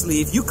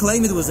obviously if you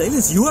claim it was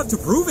aliens, you have to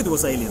prove it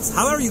was aliens.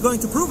 How are you going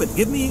to prove it?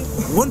 Give me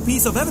one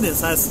piece of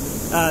evidence, as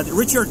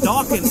Richard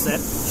Dawkins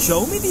said.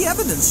 Show me the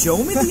evidence.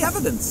 Show me the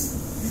evidence.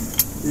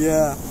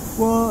 Yeah.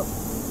 Well,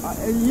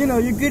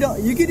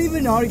 you could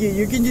even argue,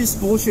 you can just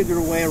bullshit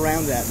your way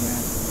around that, man.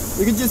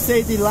 You can just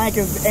say the lack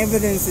of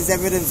evidence is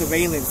evidence of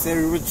aliens.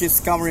 They were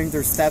just covering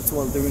their steps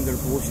while doing their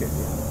bullshit.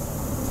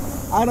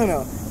 I don't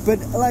know. But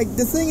like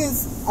the thing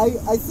is,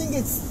 I think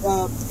it's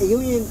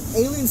alien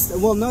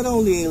well, not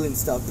only alien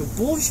stuff, but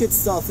bullshit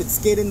stuff. It's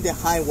getting the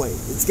highway.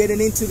 It's getting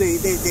into the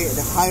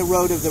high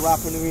road of the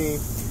Rapa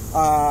Nui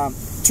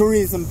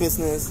tourism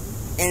business,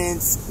 and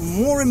it's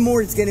more and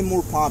more. It's getting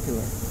more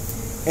popular,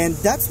 and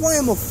that's why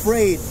I'm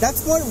afraid.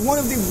 That's one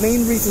of the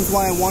main reasons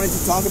why I wanted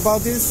to talk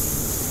about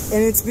this,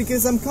 and it's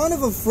because I'm kind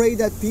of afraid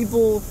that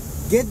people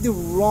get the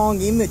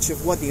wrong image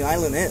of what the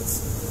island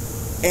is,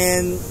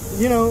 and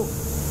you know.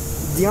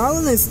 The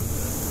island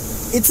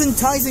it's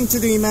enticing to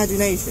the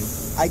imagination.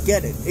 I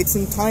get it. It's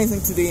enticing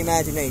to the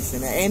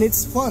imagination, and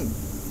it's fun.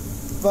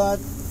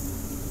 But,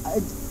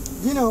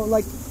 you know,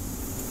 like,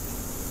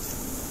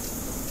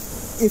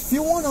 if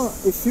you want to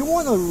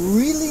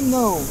really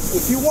know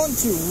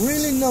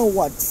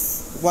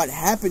what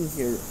happened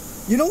here,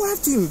 you don't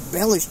have to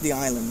embellish the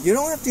island. You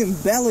don't have to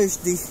embellish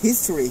the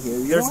history here.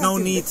 There's no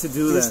need to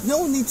do that. There's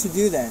no need to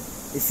do that.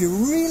 If you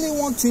really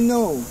want to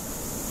know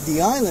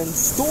the island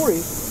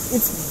story,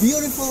 it's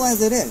beautiful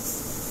as it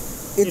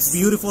is. It's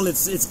beautiful.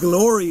 It's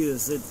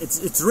glorious.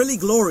 It's really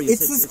glorious.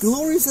 It's as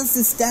glorious as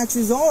the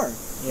statues are.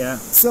 Yeah.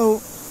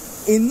 So,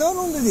 in not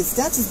only the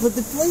statues, but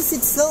the place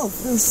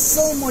itself, there's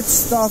so much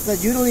stuff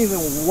that you don't even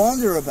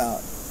wonder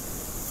about.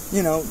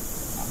 You know,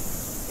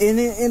 and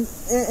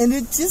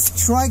it just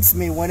strikes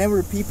me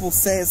whenever people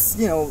says,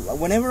 you know,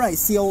 whenever I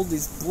see all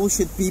these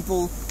bullshit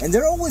people, and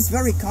they're always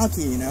very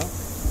cocky, you know.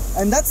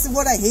 And that's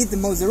what I hate the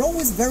most. They're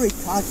always very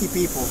cocky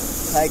people,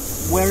 like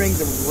wearing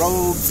the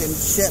robes and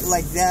shit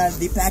like that.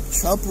 They pack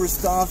chopper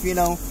stuff, you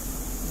know.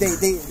 They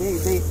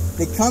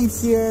come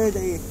here.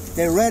 They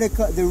read a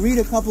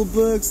couple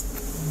books,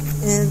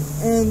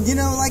 and you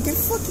know, like it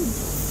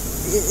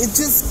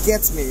just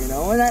gets me, you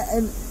know.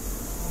 And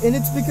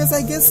it's because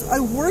I guess I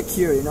work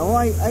here, you know.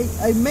 I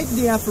make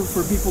the effort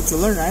for people to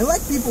learn. I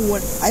like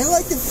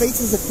the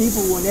faces of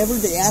people whenever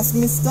they ask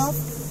me stuff.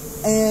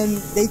 And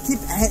they keep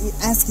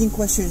asking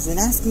questions, and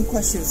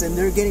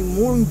they're getting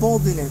more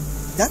involved in it.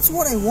 That's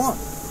what I want.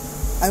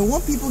 I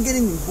want people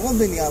getting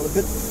involved in the island,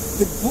 but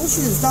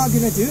bullshit is not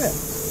going to do it.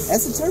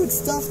 Esoteric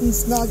stuff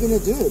is not going to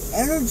do it.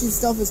 Energy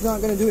stuff is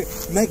not going to do it.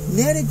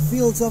 Magnetic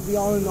fields of the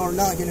island are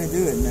not going to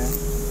do it, man.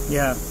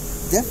 Yeah.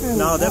 Definitely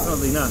no, not.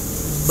 definitely not.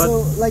 But,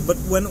 so, like, but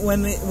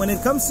when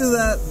it comes to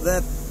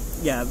that,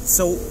 yeah,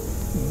 so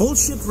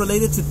bullshit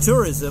related to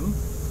tourism,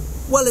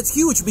 well, it's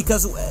huge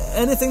because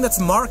anything that's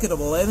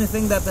marketable,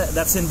 anything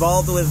that's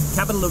involved with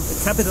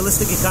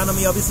capitalistic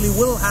economy, obviously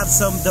will have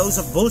some dose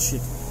of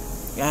bullshit.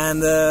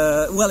 And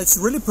well, it's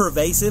really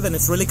pervasive and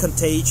it's really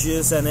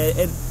contagious, and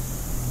it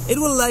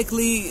will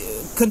likely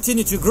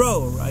continue to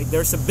grow. Right?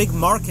 There's a big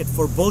market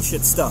for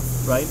bullshit stuff,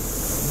 right?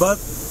 But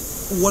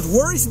what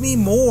worries me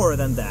more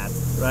than that,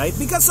 right?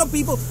 Because some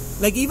people,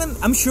 like even,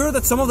 I'm sure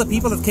that some of the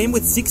people that came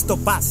with Six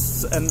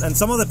Topaz and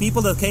some of the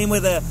people that came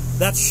with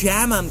that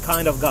shaman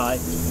kind of guy,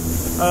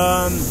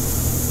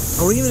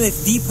 or even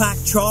if Deepak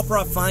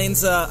Chopra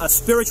finds a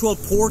spiritual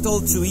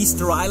portal to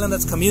Easter Island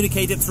that's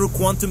communicated through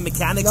quantum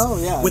mechanics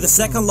with the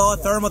second law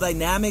of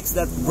thermodynamics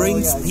that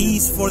brings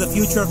peace for the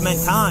future of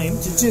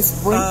mankind, to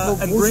just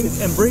bring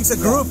and brings a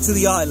group to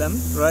the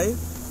island, right?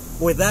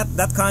 With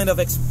that kind of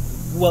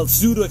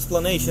pseudo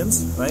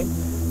explanations, right?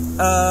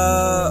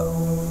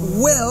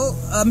 Well,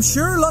 I'm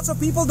sure lots of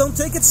people don't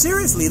take it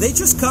seriously. They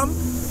just come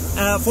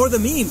for the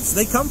memes.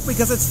 They come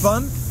because it's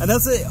fun, and they'll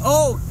say,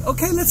 "Oh,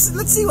 okay, let's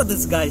see what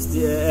this guy's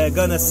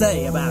gonna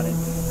say about it."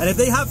 And if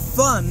they have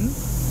fun,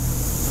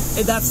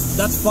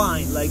 that's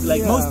fine. Like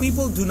most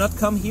people do not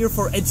come here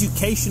for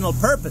educational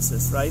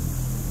purposes, right?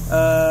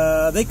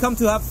 They come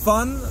to have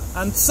fun,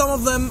 and some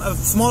of them, a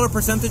smaller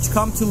percentage,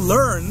 come to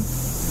learn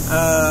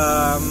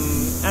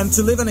and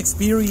to live an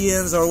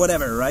experience or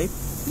whatever, right?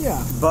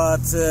 Yeah.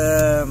 But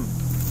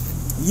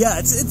yeah,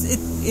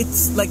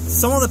 it's like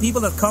some of the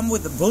people that come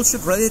with the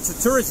bullshit related to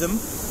tourism,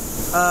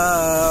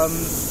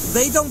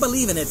 they don't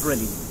believe in it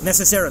really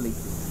necessarily.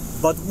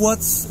 But what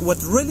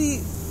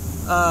really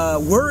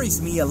worries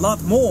me a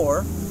lot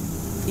more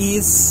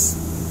is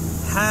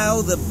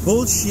how the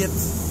bullshit,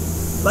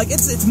 like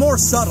it's more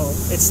subtle.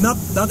 It's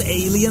not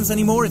aliens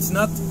anymore. It's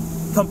not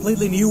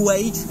completely new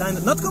age kind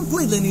of, not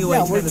completely new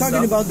age. Yeah, we're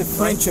talking about the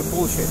fringe of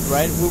bullshit,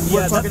 right?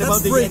 We're talking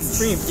about the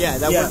extreme. Yeah,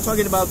 we're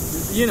talking about,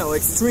 you know,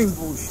 extreme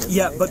bullshit.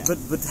 Yeah, right?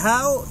 but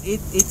how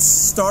it's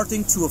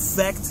starting to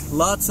affect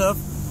lots of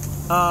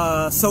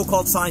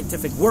so-called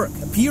scientific work,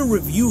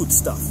 peer-reviewed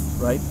stuff,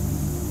 right?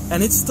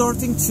 And it's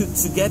starting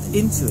to get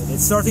into it.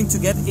 It's starting to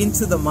get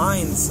into the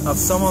minds of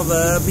some of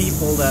the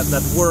people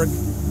that work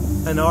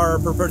and are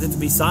purported to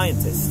be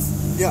scientists.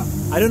 Yeah.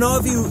 I don't know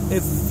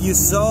if you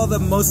saw the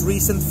most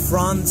recent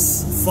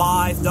France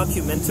 5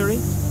 documentary.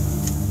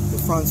 The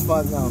France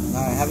 5, no,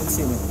 I haven't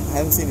seen it. I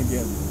haven't seen it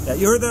yet. Yeah,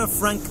 you're the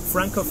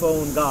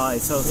francophone guy.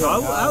 So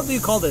how do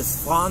you call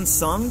this? France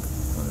Song?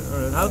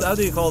 Or how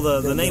do you call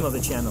the name of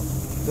the channel?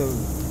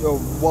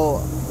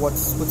 Well,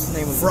 what's the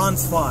name of it?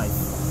 France 5.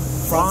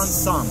 France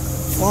Song.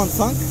 France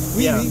Song?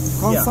 Oui, yeah. oui.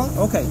 France Song?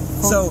 Okay.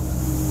 So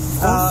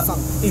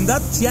in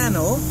that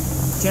channel,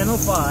 Channel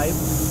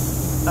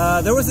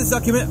 5, there was this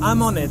document.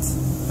 I'm on it.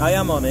 I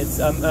am on it.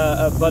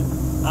 But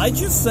I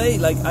just say,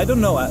 like, I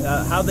don't know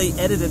how they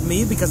edited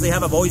me because they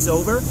have a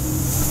voiceover.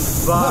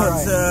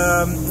 But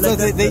so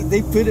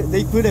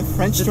they put a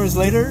French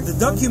translator. The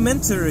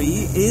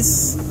documentary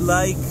is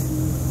like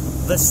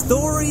the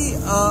story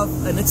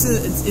of, and it's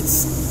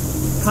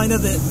kind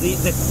of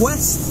the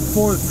quest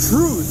for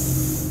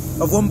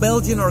truth of one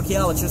Belgian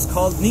archaeologist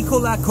called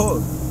Nicolas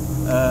Cove.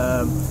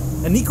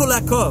 And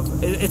Nicolas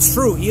Cove, it's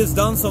true, he has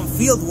done some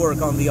field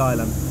work on the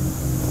island.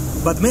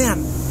 But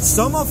man,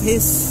 some of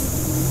his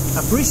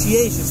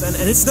appreciations, and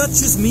it's not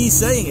just me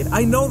saying it,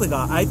 I know the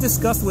guy, I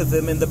discussed with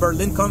him in the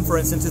Berlin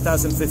conference in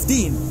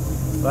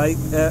 2015, right?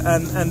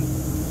 And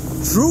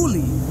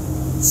truly,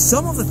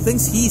 some of the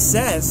things he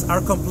says are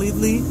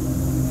completely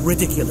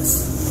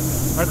ridiculous.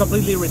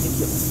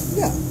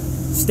 Yeah.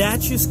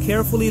 Statues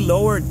carefully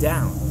lowered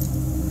down.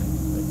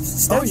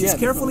 Statues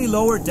carefully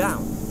lowered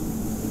down.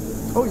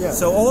 Oh yeah.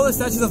 So all the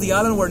statues of the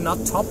island were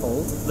not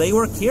toppled, they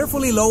were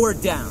carefully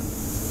lowered down.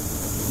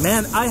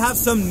 Man, I have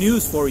some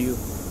news for you.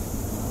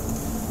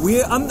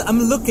 I'm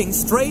looking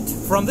straight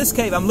from this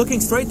cave. I'm looking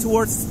straight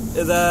towards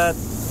the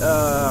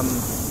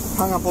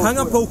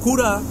Hanga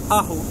Poukura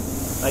ahu.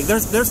 Like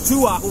there's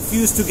two ahu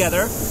fused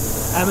together,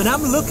 and when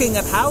I'm looking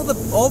at how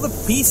all the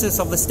pieces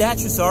of the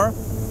statues are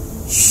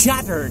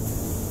shattered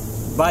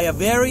by a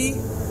very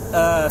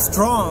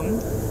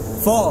strong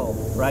fall.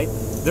 Right?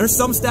 There's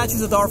some statues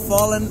that are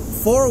fallen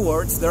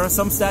forwards. There are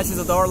some statues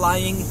that are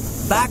lying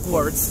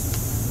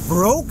backwards,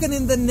 broken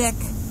in the neck,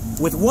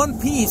 with one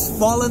piece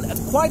fallen at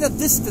quite a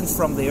distance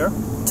from there,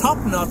 top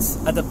nuts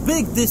at a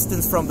big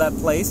distance from that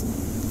place,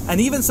 and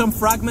even some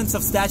fragments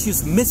of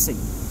statues missing,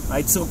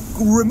 right? So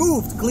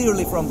removed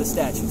clearly from the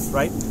statues,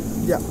 right?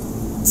 Yeah.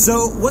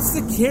 So what's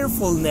the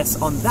carefulness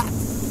on that?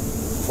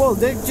 Well,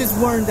 they just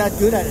weren't that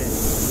good at it.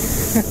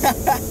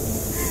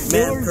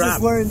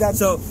 Just weren't that.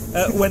 So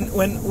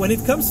when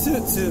it comes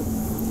to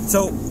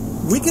so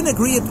we can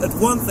agree at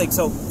one thing.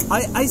 So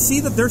I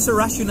see that there's a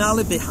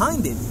rationale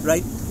behind it,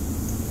 right?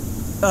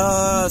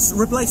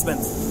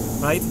 Replacement,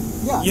 right?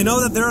 Yeah. You know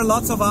that there are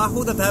lots of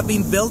ahu that have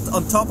been built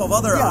on top of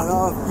other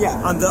ahu.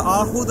 Yeah. And the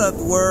ahu that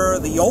were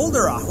the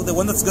older ahu, the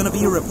one that's going to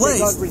be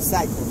replaced, they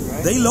got recycled,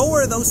 right? They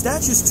lower those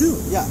statues too.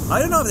 Yeah. I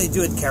don't know if they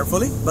do it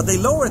carefully, but they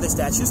lower the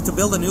statues to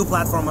build a new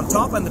platform on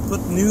top and to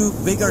put new,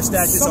 bigger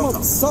statues on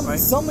top.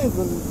 Some of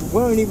them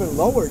weren't even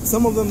lowered.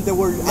 Some of them they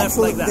were left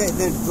actually like that.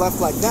 They left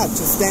like that,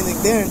 just standing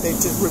there, and they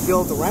just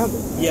rebuilt around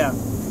it. Yeah,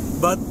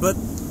 but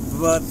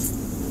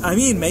I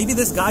mean, maybe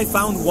this guy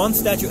found one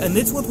statue, and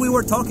it's what we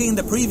were talking in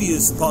the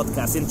previous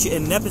podcast,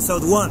 in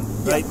episode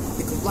 1, right?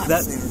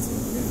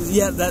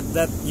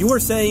 That you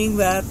were saying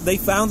that they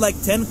found like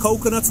 10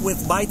 coconuts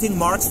with biting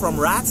marks from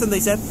rats, and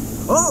they said,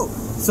 oh,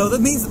 so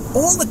that means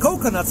all the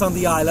coconuts on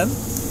the island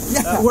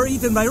were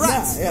eaten by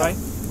rats, right?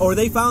 Or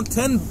they found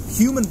 10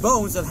 human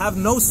bones that have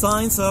no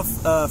signs of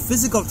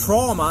physical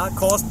trauma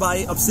caused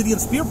by obsidian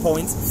spear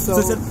points. So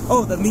they said,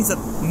 oh, that means that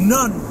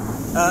none.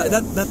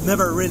 That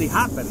never really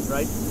happened,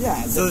 right?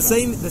 Yeah. So the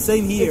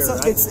same here,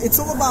 right? It's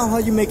all about how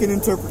you make an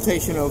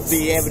interpretation of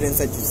the evidence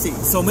that you see.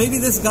 So maybe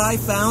this guy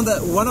found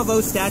one of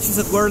those statues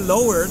that were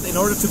lowered in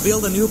order to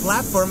build a new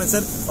platform and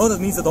said, oh, that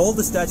means that all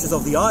the statues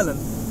of the island,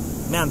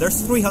 man, there's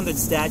 300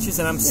 statues,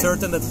 and I'm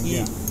certain that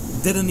he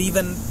didn't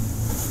even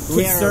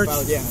research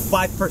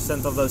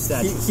 5% of those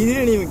statues. He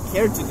didn't even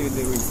care to do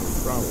the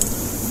research, probably.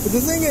 But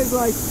the thing is,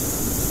 like,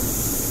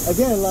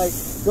 again, like,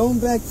 going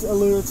back a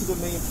little to the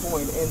main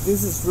point, and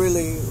this is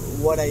really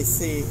what I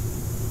see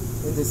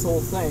in this whole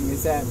thing,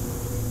 is that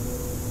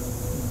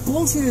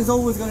bullshit is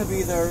always going to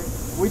be there.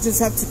 We just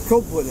have to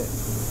cope with it.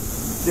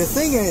 The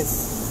thing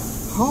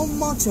is, how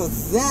much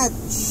of that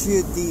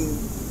should the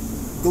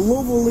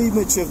global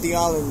image of the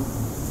island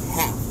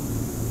have?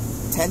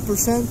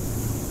 10%?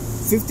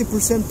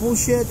 50%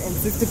 bullshit and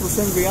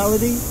 50%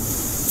 reality?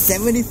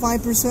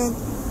 75%?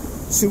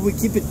 Should we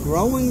keep it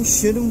growing?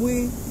 Shouldn't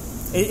we?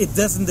 It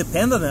doesn't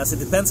depend on us. It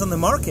depends on the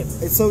market.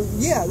 So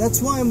yeah, that's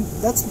why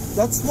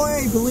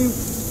I believe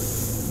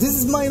this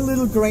is my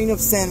little grain of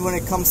sand when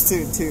it comes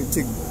to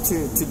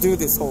do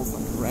this whole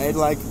thing, right?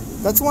 Like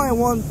that's why I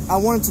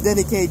wanted to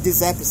dedicate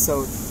this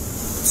episode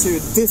to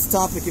this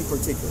topic in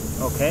particular.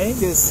 Okay.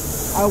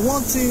 Because I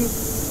want to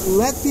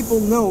let people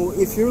know,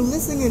 if you're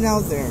listening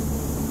out there,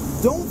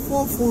 don't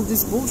fall for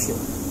this bullshit.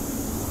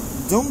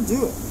 Don't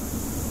do it.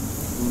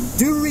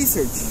 Do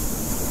research.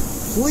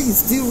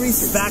 Please do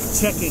research.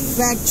 Fact-checking.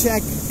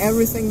 Fact-check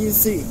everything you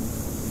see.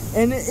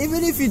 And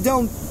even if you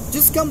don't,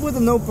 just come with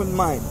an open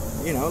mind.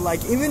 You know,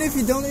 like, even if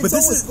you don't, it's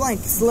always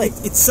blank slate.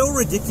 It's so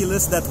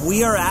ridiculous that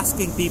we are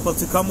asking people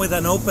to come with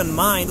an open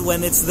mind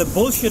when it's the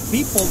bullshit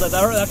people that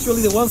are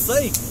actually the ones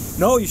saying,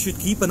 no, you should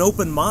keep an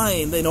open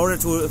mind in order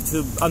to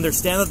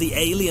understand that the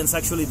aliens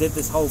actually did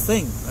this whole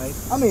thing, right?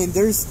 I mean,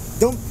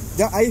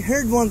 I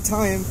heard one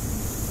time,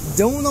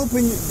 don't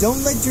open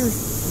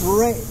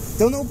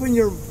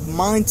your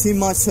mind too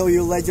much so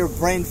you let your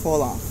brain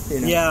fall off. You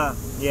know?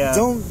 Yeah.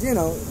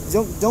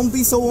 Don't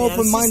be so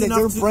open-minded.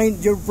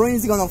 Your brain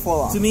is gonna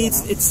fall off. To me,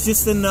 it's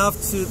just enough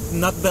to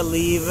not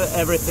believe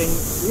everything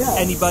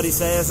anybody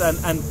says,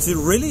 and to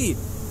really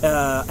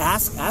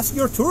ask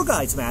your tour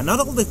guides, man. Not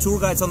all the tour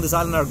guides on this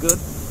island are good.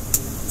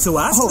 So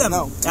ask them.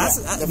 No.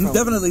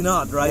 Definitely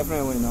not, right?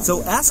 Definitely not.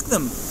 So ask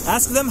them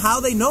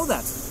how they know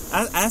that.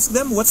 Ask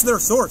them what's their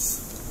source.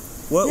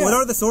 What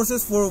are the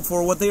sources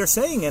for what they are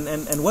saying,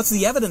 and what's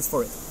the evidence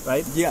for it,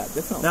 right? Yeah,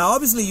 definitely. Now,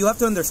 obviously, you have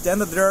to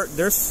understand that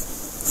there's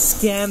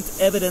scant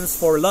evidence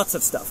for lots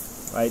of stuff,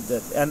 right?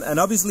 And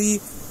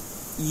obviously,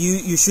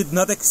 you should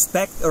not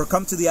expect or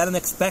come to the island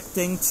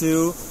expecting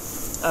to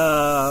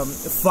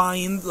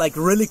find like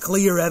really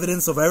clear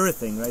evidence of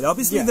everything, right?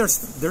 Obviously,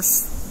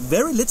 there's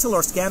very little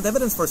or scant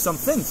evidence for some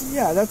things.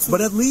 Yeah,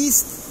 but at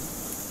least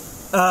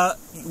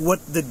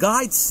what the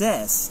guide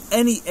says,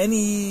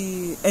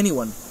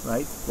 anyone,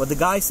 right? What the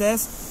guide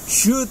says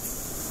should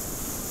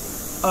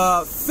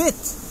fit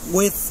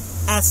with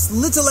as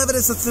little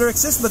evidence as there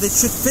exists, but it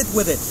should fit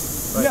with it.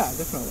 Right? Yeah,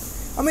 definitely.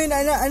 I mean,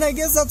 and I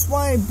guess that's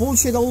why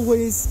bullshit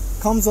always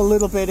comes a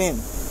little bit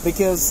in,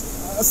 because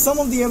some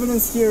of the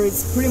evidence here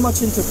is pretty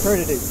much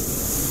interpretative.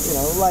 You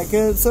know, like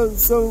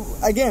so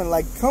again,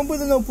 like come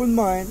with an open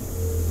mind,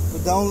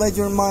 but don't let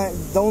your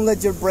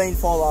brain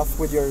fall off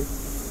with your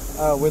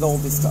with all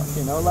this stuff.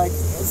 You know, like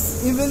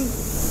even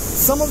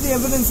some of the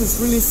evidence is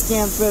really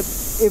scant, but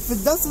if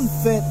it doesn't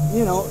fit,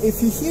 you know,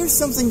 if you hear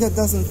something that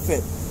doesn't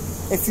fit,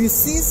 if you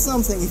see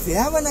something, if you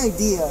have an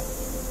idea,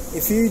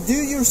 if you do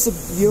your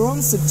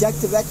own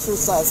subjective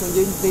exercise and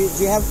you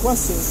have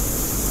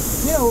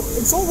questions, you know,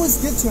 it's always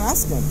good to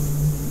ask them.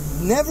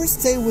 Never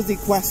stay with the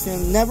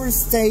question, never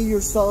stay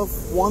yourself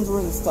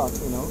wondering stuff,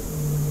 you know.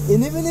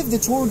 And even if the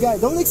tour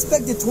guide, don't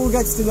expect the tour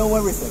guides to know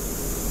everything,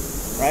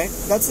 right?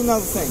 That's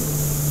another thing.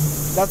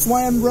 That's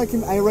why I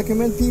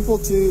recommend people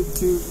to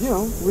you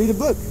know, read a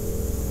book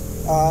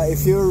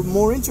if you're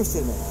more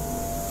interested in it,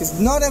 because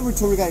not every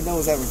tour guide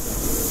knows everything.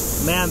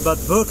 Man, but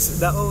books.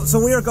 So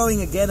we are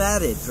going again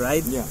at it,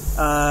 right? Yeah.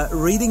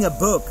 Reading a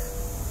book.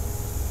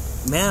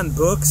 Man,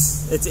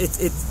 books. It's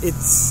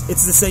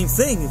the same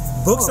thing.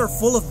 Books are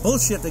full of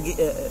bullshit.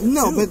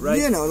 No, too, but right?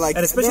 you know, like,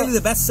 and especially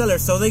the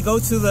bestsellers. So they go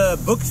to the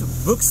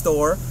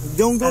bookstore.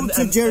 Don't go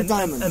to Jared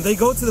Diamond. And they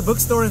go to the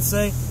bookstore and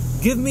say,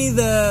 "Give me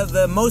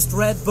the most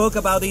read book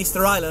about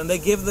Easter Island." They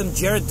give them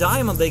Jared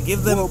Diamond. They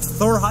give them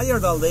Thor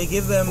Heyerdahl. They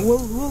give them.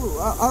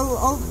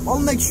 I'll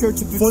make sure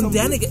to put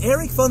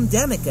Eric von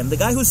Däniken, the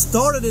guy who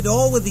started it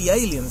all with the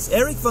aliens.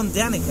 Eric von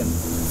Däniken.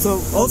 So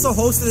also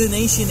hosted an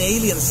Ancient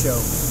Aliens show.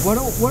 Why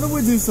don't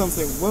we do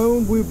something? Why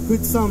don't we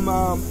put some,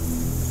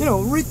 you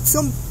know, read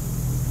some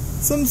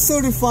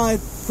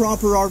certified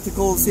proper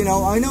articles? You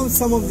know, I know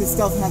some of this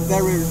stuff have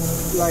very,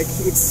 like,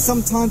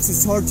 sometimes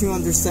it's hard to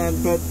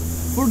understand, but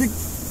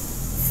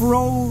for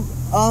all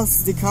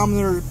us, the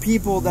commoner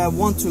people that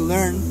want to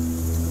learn,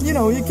 you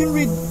know, you can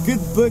read good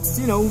books.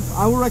 You know,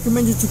 I would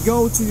recommend you to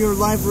go to your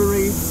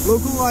library,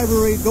 local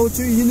library, go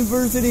to a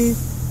university,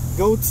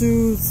 go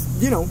to,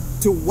 you know,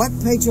 to a web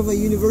page of a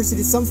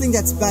university, something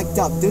that's backed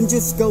up. Don't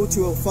just go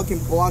to a fucking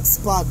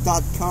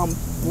blogspot.com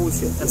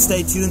bullshit. And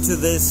stay tuned to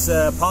this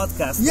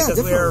podcast, because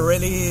definitely. we are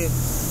really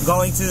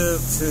going to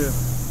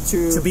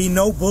be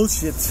no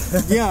bullshit.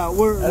 Yeah,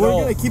 we're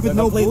gonna keep it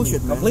no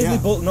bullshit, man. Completely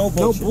no bullshit.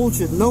 No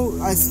bullshit. No,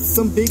 as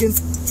some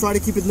vegans try to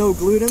keep it no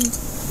gluten,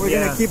 we're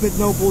gonna keep it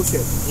no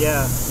bullshit.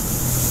 Yeah.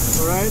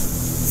 All right.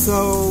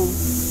 So,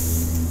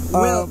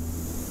 well,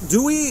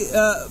 do we?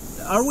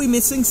 Are we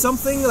missing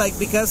something? Like,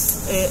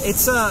 because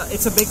it's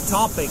a big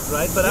topic,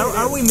 right? But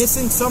are we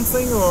missing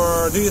something,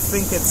 or do you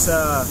think it's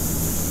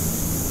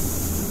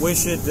we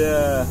should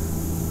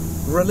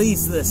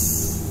release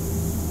this?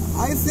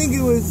 I think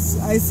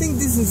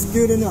this is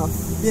good enough.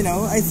 You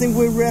know, I think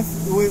I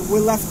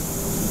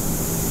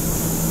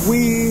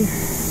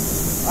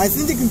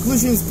think the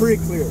conclusion is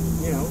pretty clear.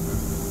 You know,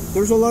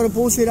 there's a lot of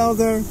bullshit out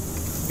there.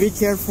 Be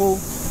careful,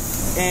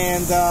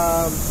 and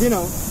you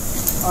know.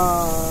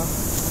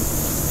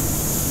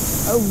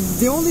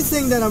 The only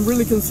thing that I'm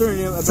really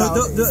concerned about. So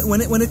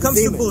when it comes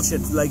to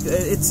bullshit, like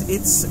it's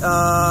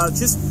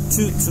just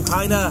to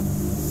kind of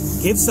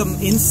give some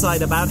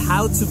insight about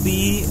how to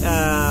be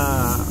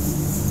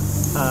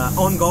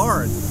on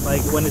guard.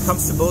 Like when it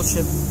comes to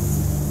bullshit,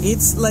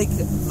 it's like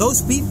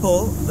those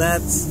people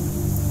that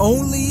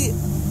only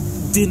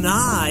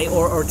deny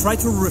or try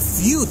to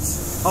refute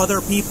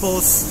other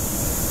people's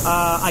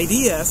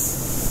ideas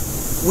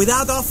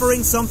without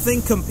offering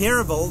something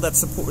comparable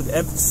that's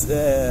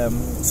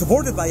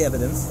supported by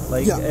evidence,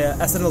 like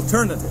as an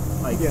alternative.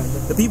 Like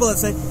the people that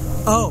say,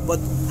 "Oh, but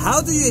how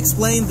do you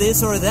explain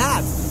this or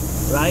that?"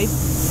 Right?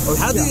 Or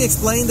how do you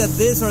explain that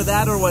this or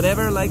that or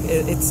whatever? Like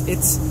it's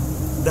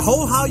the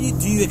whole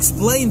do you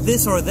explain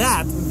this or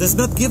that does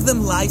not give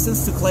them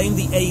license to claim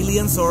the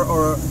aliens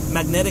or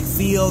magnetic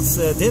fields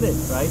did it,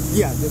 right?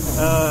 Yeah.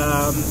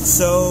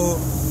 So,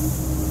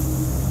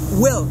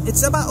 well,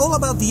 it's all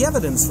about the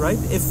evidence, right?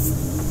 If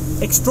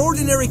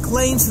extraordinary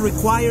claims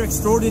require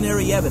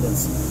extraordinary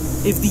evidence,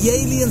 if the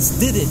aliens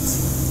did it,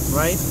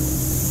 right?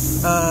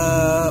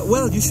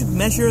 Well, you should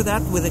measure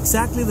that with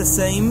exactly the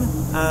same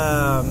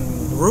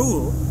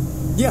rule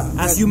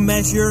as you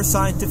measure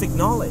scientific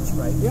knowledge,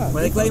 right? Yeah.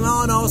 When they claim,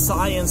 oh no,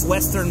 science,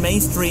 Western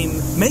mainstream,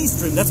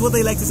 that's what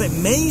they like to say,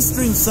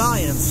 mainstream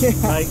science,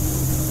 right?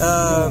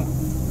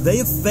 They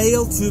have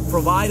failed to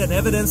provide an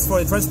evidence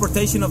for the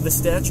transportation of the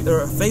statue,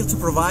 or failed to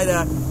provide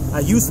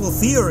a useful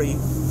theory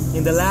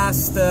in the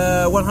last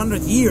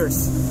 100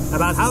 years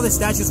about how the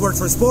statues were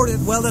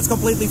transported. Well, that's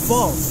completely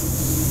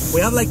false.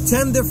 We have like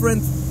 10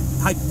 different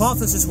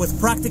hypotheses with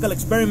practical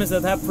experiments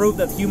that have proved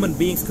that human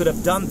beings could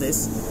have done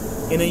this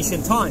in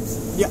ancient times.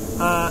 Yeah.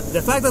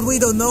 The fact that we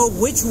don't know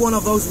which one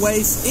of those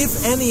ways,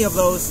 if any of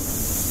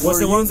those, was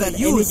the one that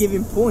used, at any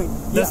given point,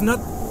 does not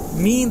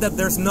mean that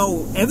there's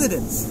no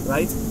evidence,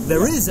 right?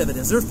 There is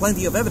evidence. There's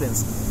plenty of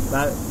evidence.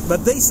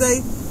 But they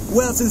say,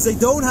 well, since they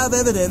don't have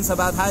evidence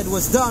about how it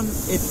was done,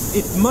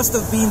 it must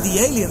have been the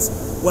aliens.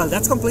 Well,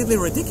 that's completely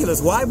ridiculous.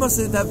 Why must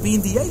it have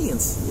been the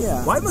aliens?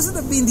 Yeah. Why must it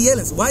have been the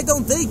aliens? Why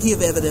don't they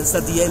give evidence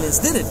that the aliens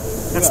did it?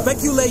 And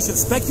speculation,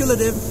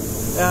 speculative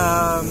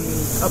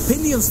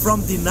opinions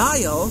from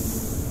denial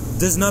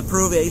does not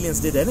prove aliens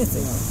did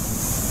anything.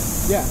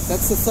 Yeah,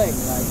 that's the thing.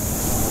 Like,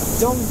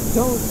 don't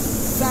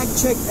fact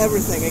check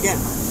everything again.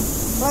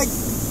 Like,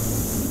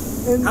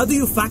 how do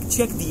you fact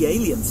check the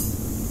aliens?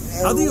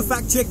 How do you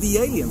fact check the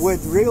aliens?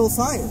 With real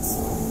science.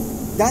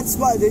 That's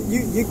why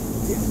you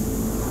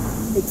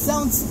it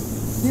sounds,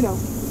 you don't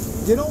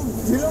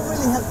really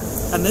have.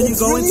 And then you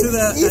go really into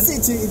the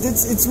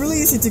it's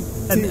really easy to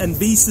and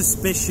be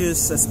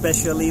suspicious,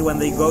 especially when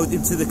they go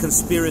into the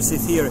conspiracy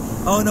theory.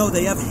 Oh no,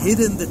 they have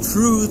hidden the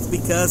truth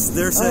because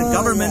there's a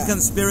government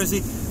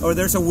conspiracy, or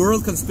there's a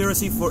world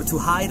conspiracy to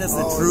hide us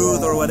the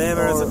truth, or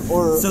whatever.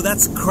 So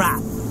that's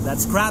crap.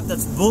 That's crap.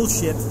 That's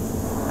bullshit.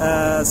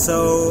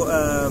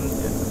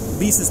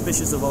 Be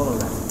suspicious of all of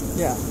that.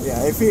 Yeah.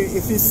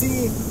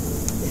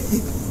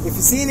 If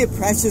you see any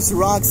precious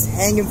rocks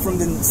hanging from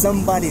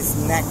somebody's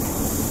neck,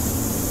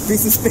 be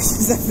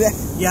suspicious of that.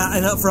 Yeah,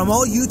 and from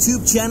all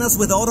YouTube channels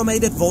with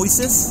automated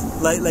voices,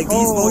 like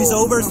these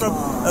voiceovers from,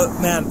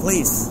 man,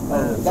 please.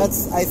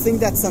 I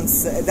think that's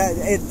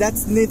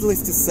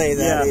needless to say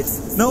that.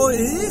 Yeah. No,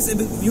 it is.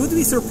 You would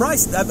be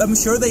surprised. I'm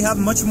sure they have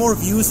much more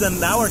views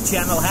than our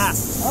channel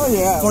has. Oh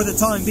yeah. For the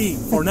time being,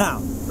 for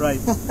now, right?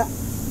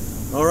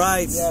 All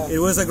right. Yeah. It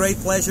was a great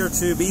pleasure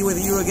to be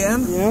with you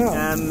again.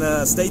 Yeah.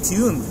 And stay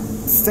tuned.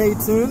 Stay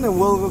tuned, and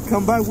we'll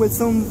come back with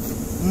some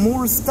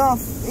more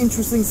stuff,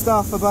 interesting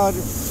stuff about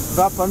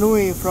Rapa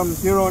Nui from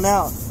here on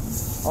out.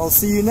 I'll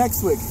see you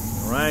next week.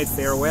 All right.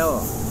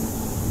 Farewell.